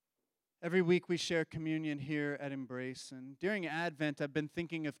 Every week we share communion here at Embrace, and during Advent I've been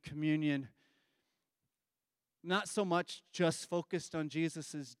thinking of communion not so much just focused on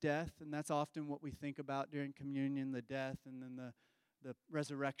Jesus' death, and that's often what we think about during communion, the death and then the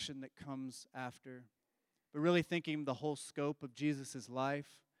resurrection that comes after, but really thinking the whole scope of Jesus'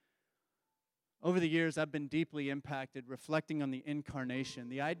 life. Over the years, I've been deeply impacted reflecting on the incarnation,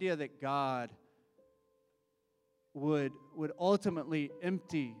 the idea that God would ultimately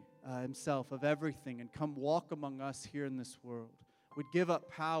empty himself of everything and come walk among us here in this world, would give up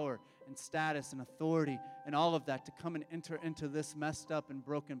power and status and authority and all of that to come and enter into this messed up and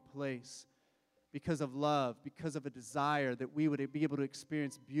broken place because of love, because of a desire that we would be able to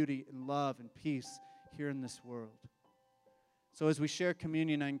experience beauty and love and peace here in this world. So as we share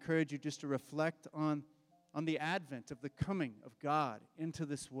communion, I encourage you just to reflect on the advent of the coming of God into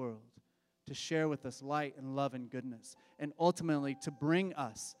this world, to share with us light and love and goodness, and ultimately to bring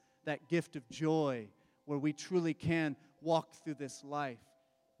us that gift of joy where we truly can walk through this life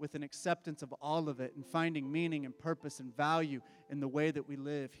with an acceptance of all of it and finding meaning and purpose and value in the way that we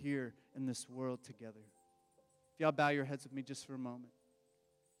live here in this world together. If y'all bow your heads with me just for a moment.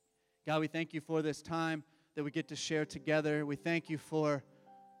 God, we thank you for this time that we get to share together. We thank you for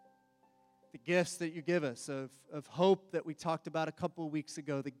the gifts that you give us of hope that we talked about a couple of weeks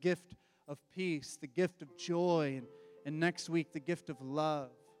ago, the gift of peace, the gift of joy, and next week, the gift of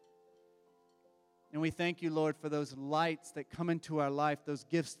love. And we thank you, Lord, for those lights that come into our life, those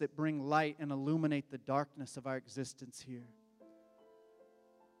gifts that bring light and illuminate the darkness of our existence here.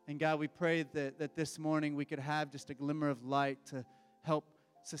 And God, we pray that this morning we could have just a glimmer of light to help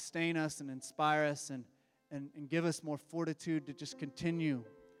sustain us and inspire us and give us more fortitude to just continue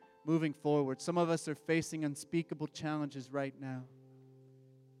moving forward. Some of us are facing unspeakable challenges right now.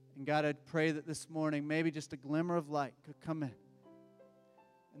 And God, I'd pray that this morning maybe just a glimmer of light could come in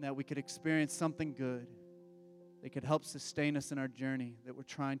and that we could experience something good that could help sustain us in our journey that we're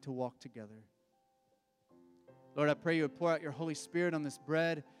trying to walk together. Lord, I pray you would pour out your Holy Spirit on this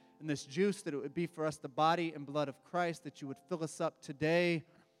bread and this juice, that it would be for us the body and blood of Christ, that you would fill us up today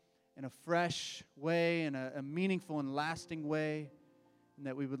in a fresh way, in a meaningful and lasting way, and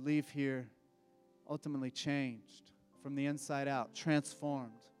that we would leave here ultimately changed from the inside out,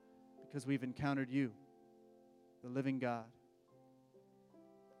 transformed, because we've encountered you, the living God.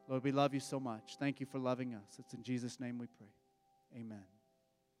 Lord, we love you so much. Thank you for loving us. It's in Jesus' name we pray. Amen.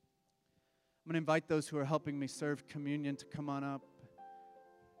 I'm going to invite those who are helping me serve communion to come on up.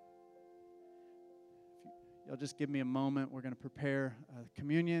 If y'all just give me a moment. We're going to prepare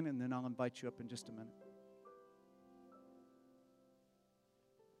communion, and then I'll invite you up in just a minute.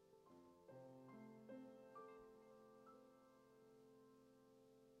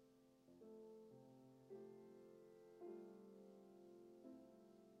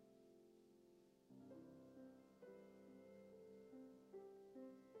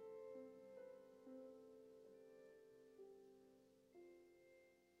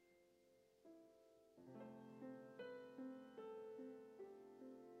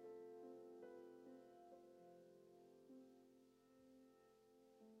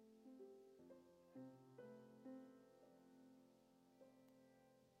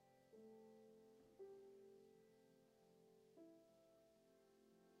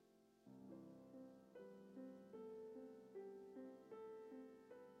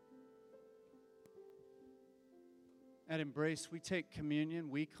 At Embrace, we take communion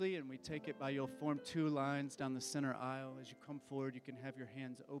weekly, and we take it by, you'll form two lines down the center aisle. As you come forward, you can have your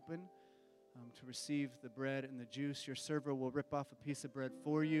hands open to receive the bread and the juice. Your server will rip off a piece of bread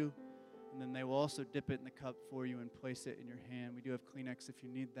for you, and then they will also dip it in the cup for you and place it in your hand. We do have Kleenex if you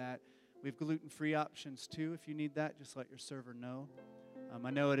need that. We have gluten-free options too if you need that. Just let your server know.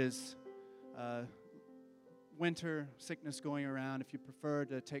 I know it is winter sickness going around. If you prefer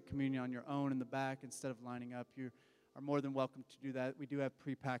to take communion on your own in the back instead of lining up, you are more than welcome to do that. We do have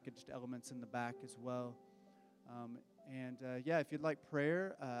prepackaged elements in the back as well. If you'd like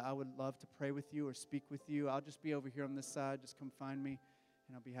prayer, I would love to pray with you or speak with you. I'll just be over here on this side. Just come find me,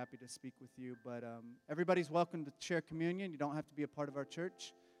 and I'll be happy to speak with you. But everybody's welcome to share communion. You don't have to be a part of our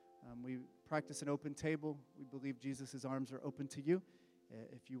church. We practice an open table. We believe Jesus' arms are open to you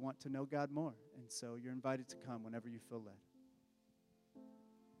if you want to know God more. And so you're invited to come whenever you feel led.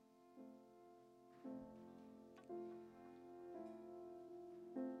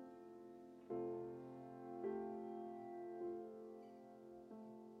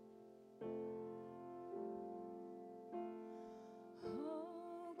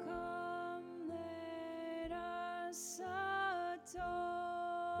 Oh, come, let us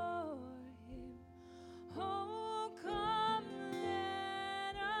adore Him. Oh, come,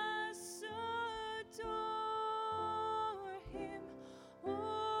 let us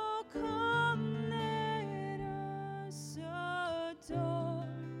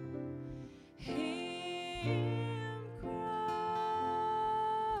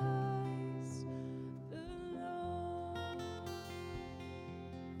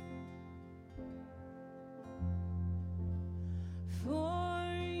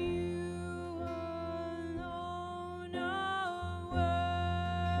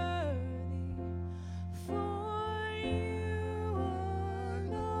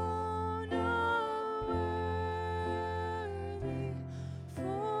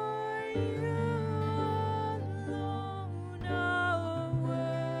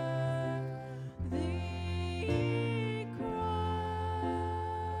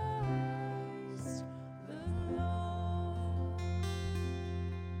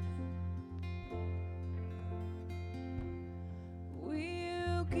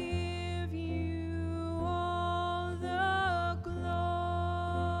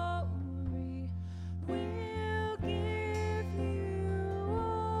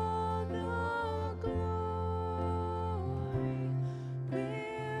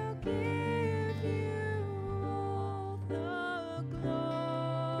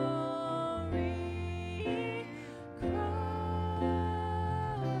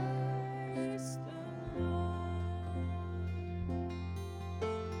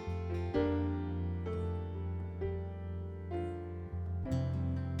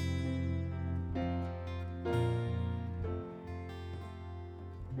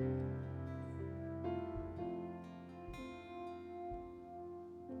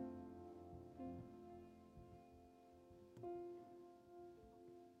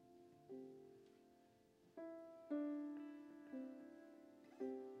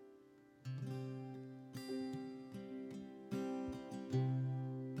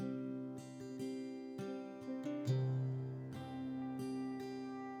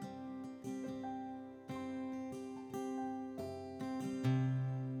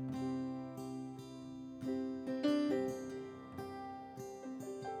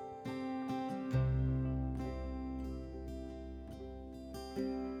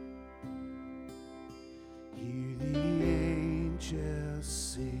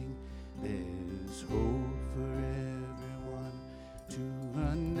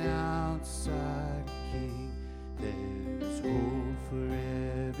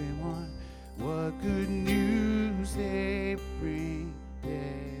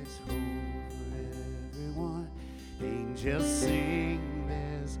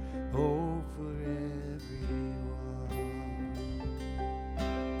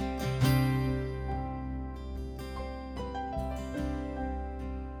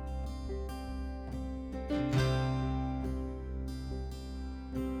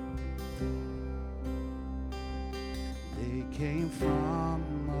came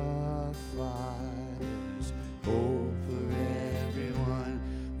from afar. There's hope for everyone.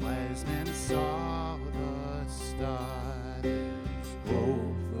 Wise men saw the star. There's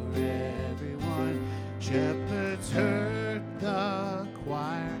hope for everyone. Shepherds heard the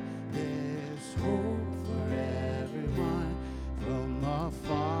choir. There's hope for everyone. From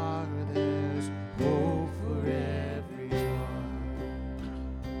afar, there's hope for everyone.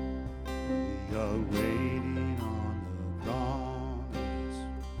 We are waiting on the promise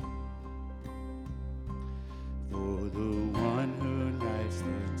for the one who lights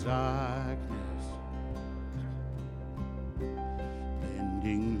the darkness,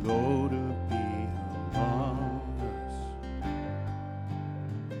 bending low to be among us.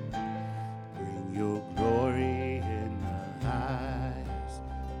 Bring your glory in the highest,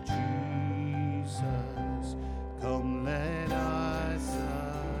 Jesus. Come, let us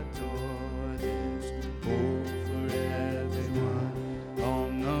adore. There's hope for everyone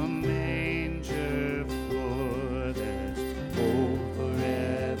on the manger floor. There's hope for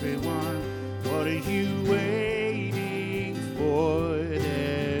everyone. What are you waiting for?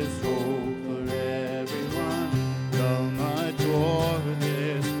 There's hope for everyone. Come adore.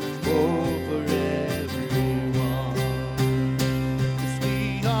 There's hope for everyone. 'Cause we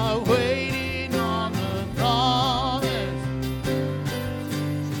are waiting on the promise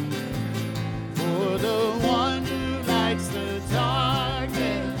for the one who lights the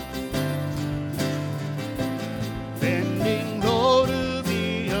darkness, bending low to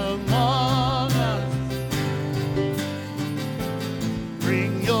be among us.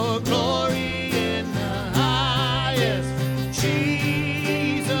 Bring your glory in the highest,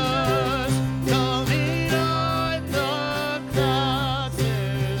 Jesus. Coming on the clouds,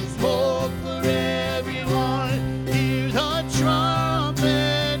 there's hope for everyone. Hear the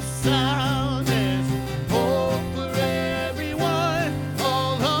trumpet sound. There's hope for everyone.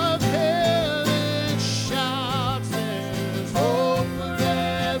 All of heaven shouts. There's hope for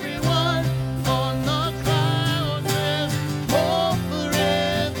everyone. On the clouds, there's hope for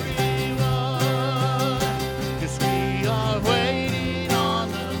everyone. 'Cause we are waiting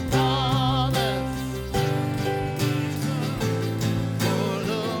on the promise for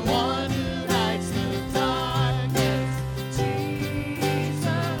the one who lights the darkness,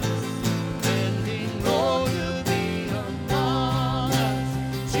 Jesus. Bending low to be among us,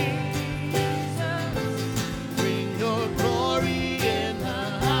 Jesus. Bring your glory in the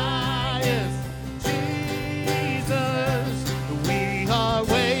highest, Jesus. We are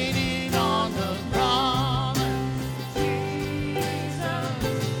waiting on the promise, Jesus.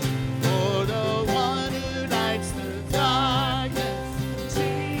 For the one who lights the darkness,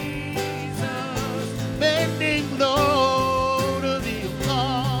 Jesus. Bending low to be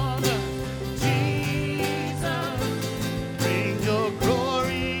among us, Jesus. Bring your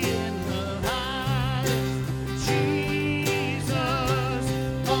glory in the highest, Jesus.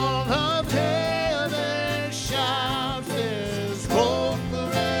 All of heaven shouts. There's hope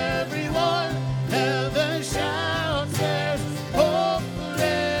for everyone. Heaven shouts. There's hope for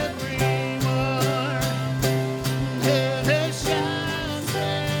everyone. Heaven shouts.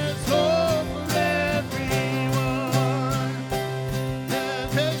 There's hope for everyone.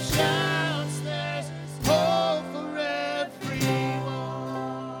 Heaven shouts. There's hope for everyone.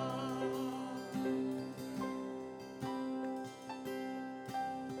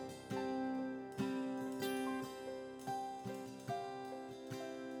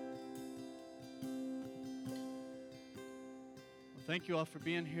 Well, thank you all for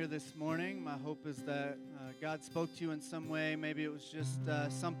being here this morning. My hope is that God spoke to you in some way. Maybe it was just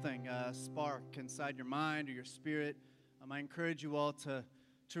something, a spark inside your mind or your spirit. I encourage you all to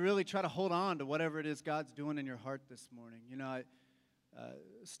really try to hold on to whatever it is God's doing in your heart this morning. You know,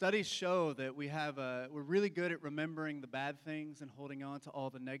 studies show that we're really good at remembering the bad things and holding on to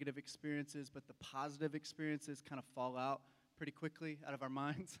all the negative experiences, but the positive experiences kind of fall out pretty quickly out of our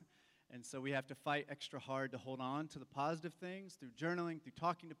minds. And so we have to fight extra hard to hold on to the positive things through journaling, through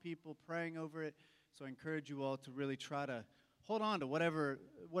talking to people, praying over it. So I encourage you all to really try to hold on to whatever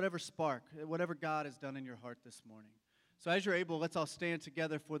spark, whatever God has done in your heart this morning. So as you're able, let's all stand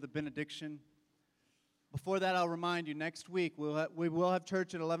together for the benediction. Before that, I'll remind you, next week we will have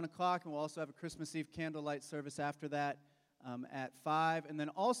church at 11 o'clock, and we'll also have a Christmas Eve candlelight service after that at 5. And then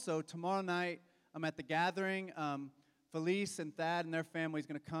also tomorrow night at the gathering, Felice and Thad and their family is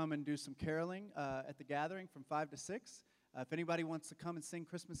going to come and do some caroling at the gathering from 5 to 6. If anybody wants to come and sing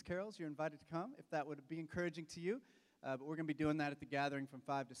Christmas carols, you're invited to come, if that would be encouraging to you. But we're going to be doing that at the gathering from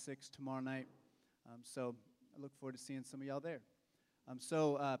 5 to 6 tomorrow night. So I look forward to seeing some of y'all there.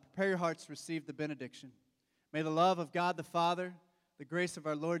 So prepare your hearts to receive the benediction. May the love of God the Father, the grace of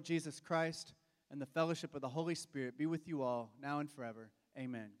our Lord Jesus Christ, and the fellowship of the Holy Spirit be with you all, now and forever.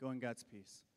 Amen. Go in God's peace.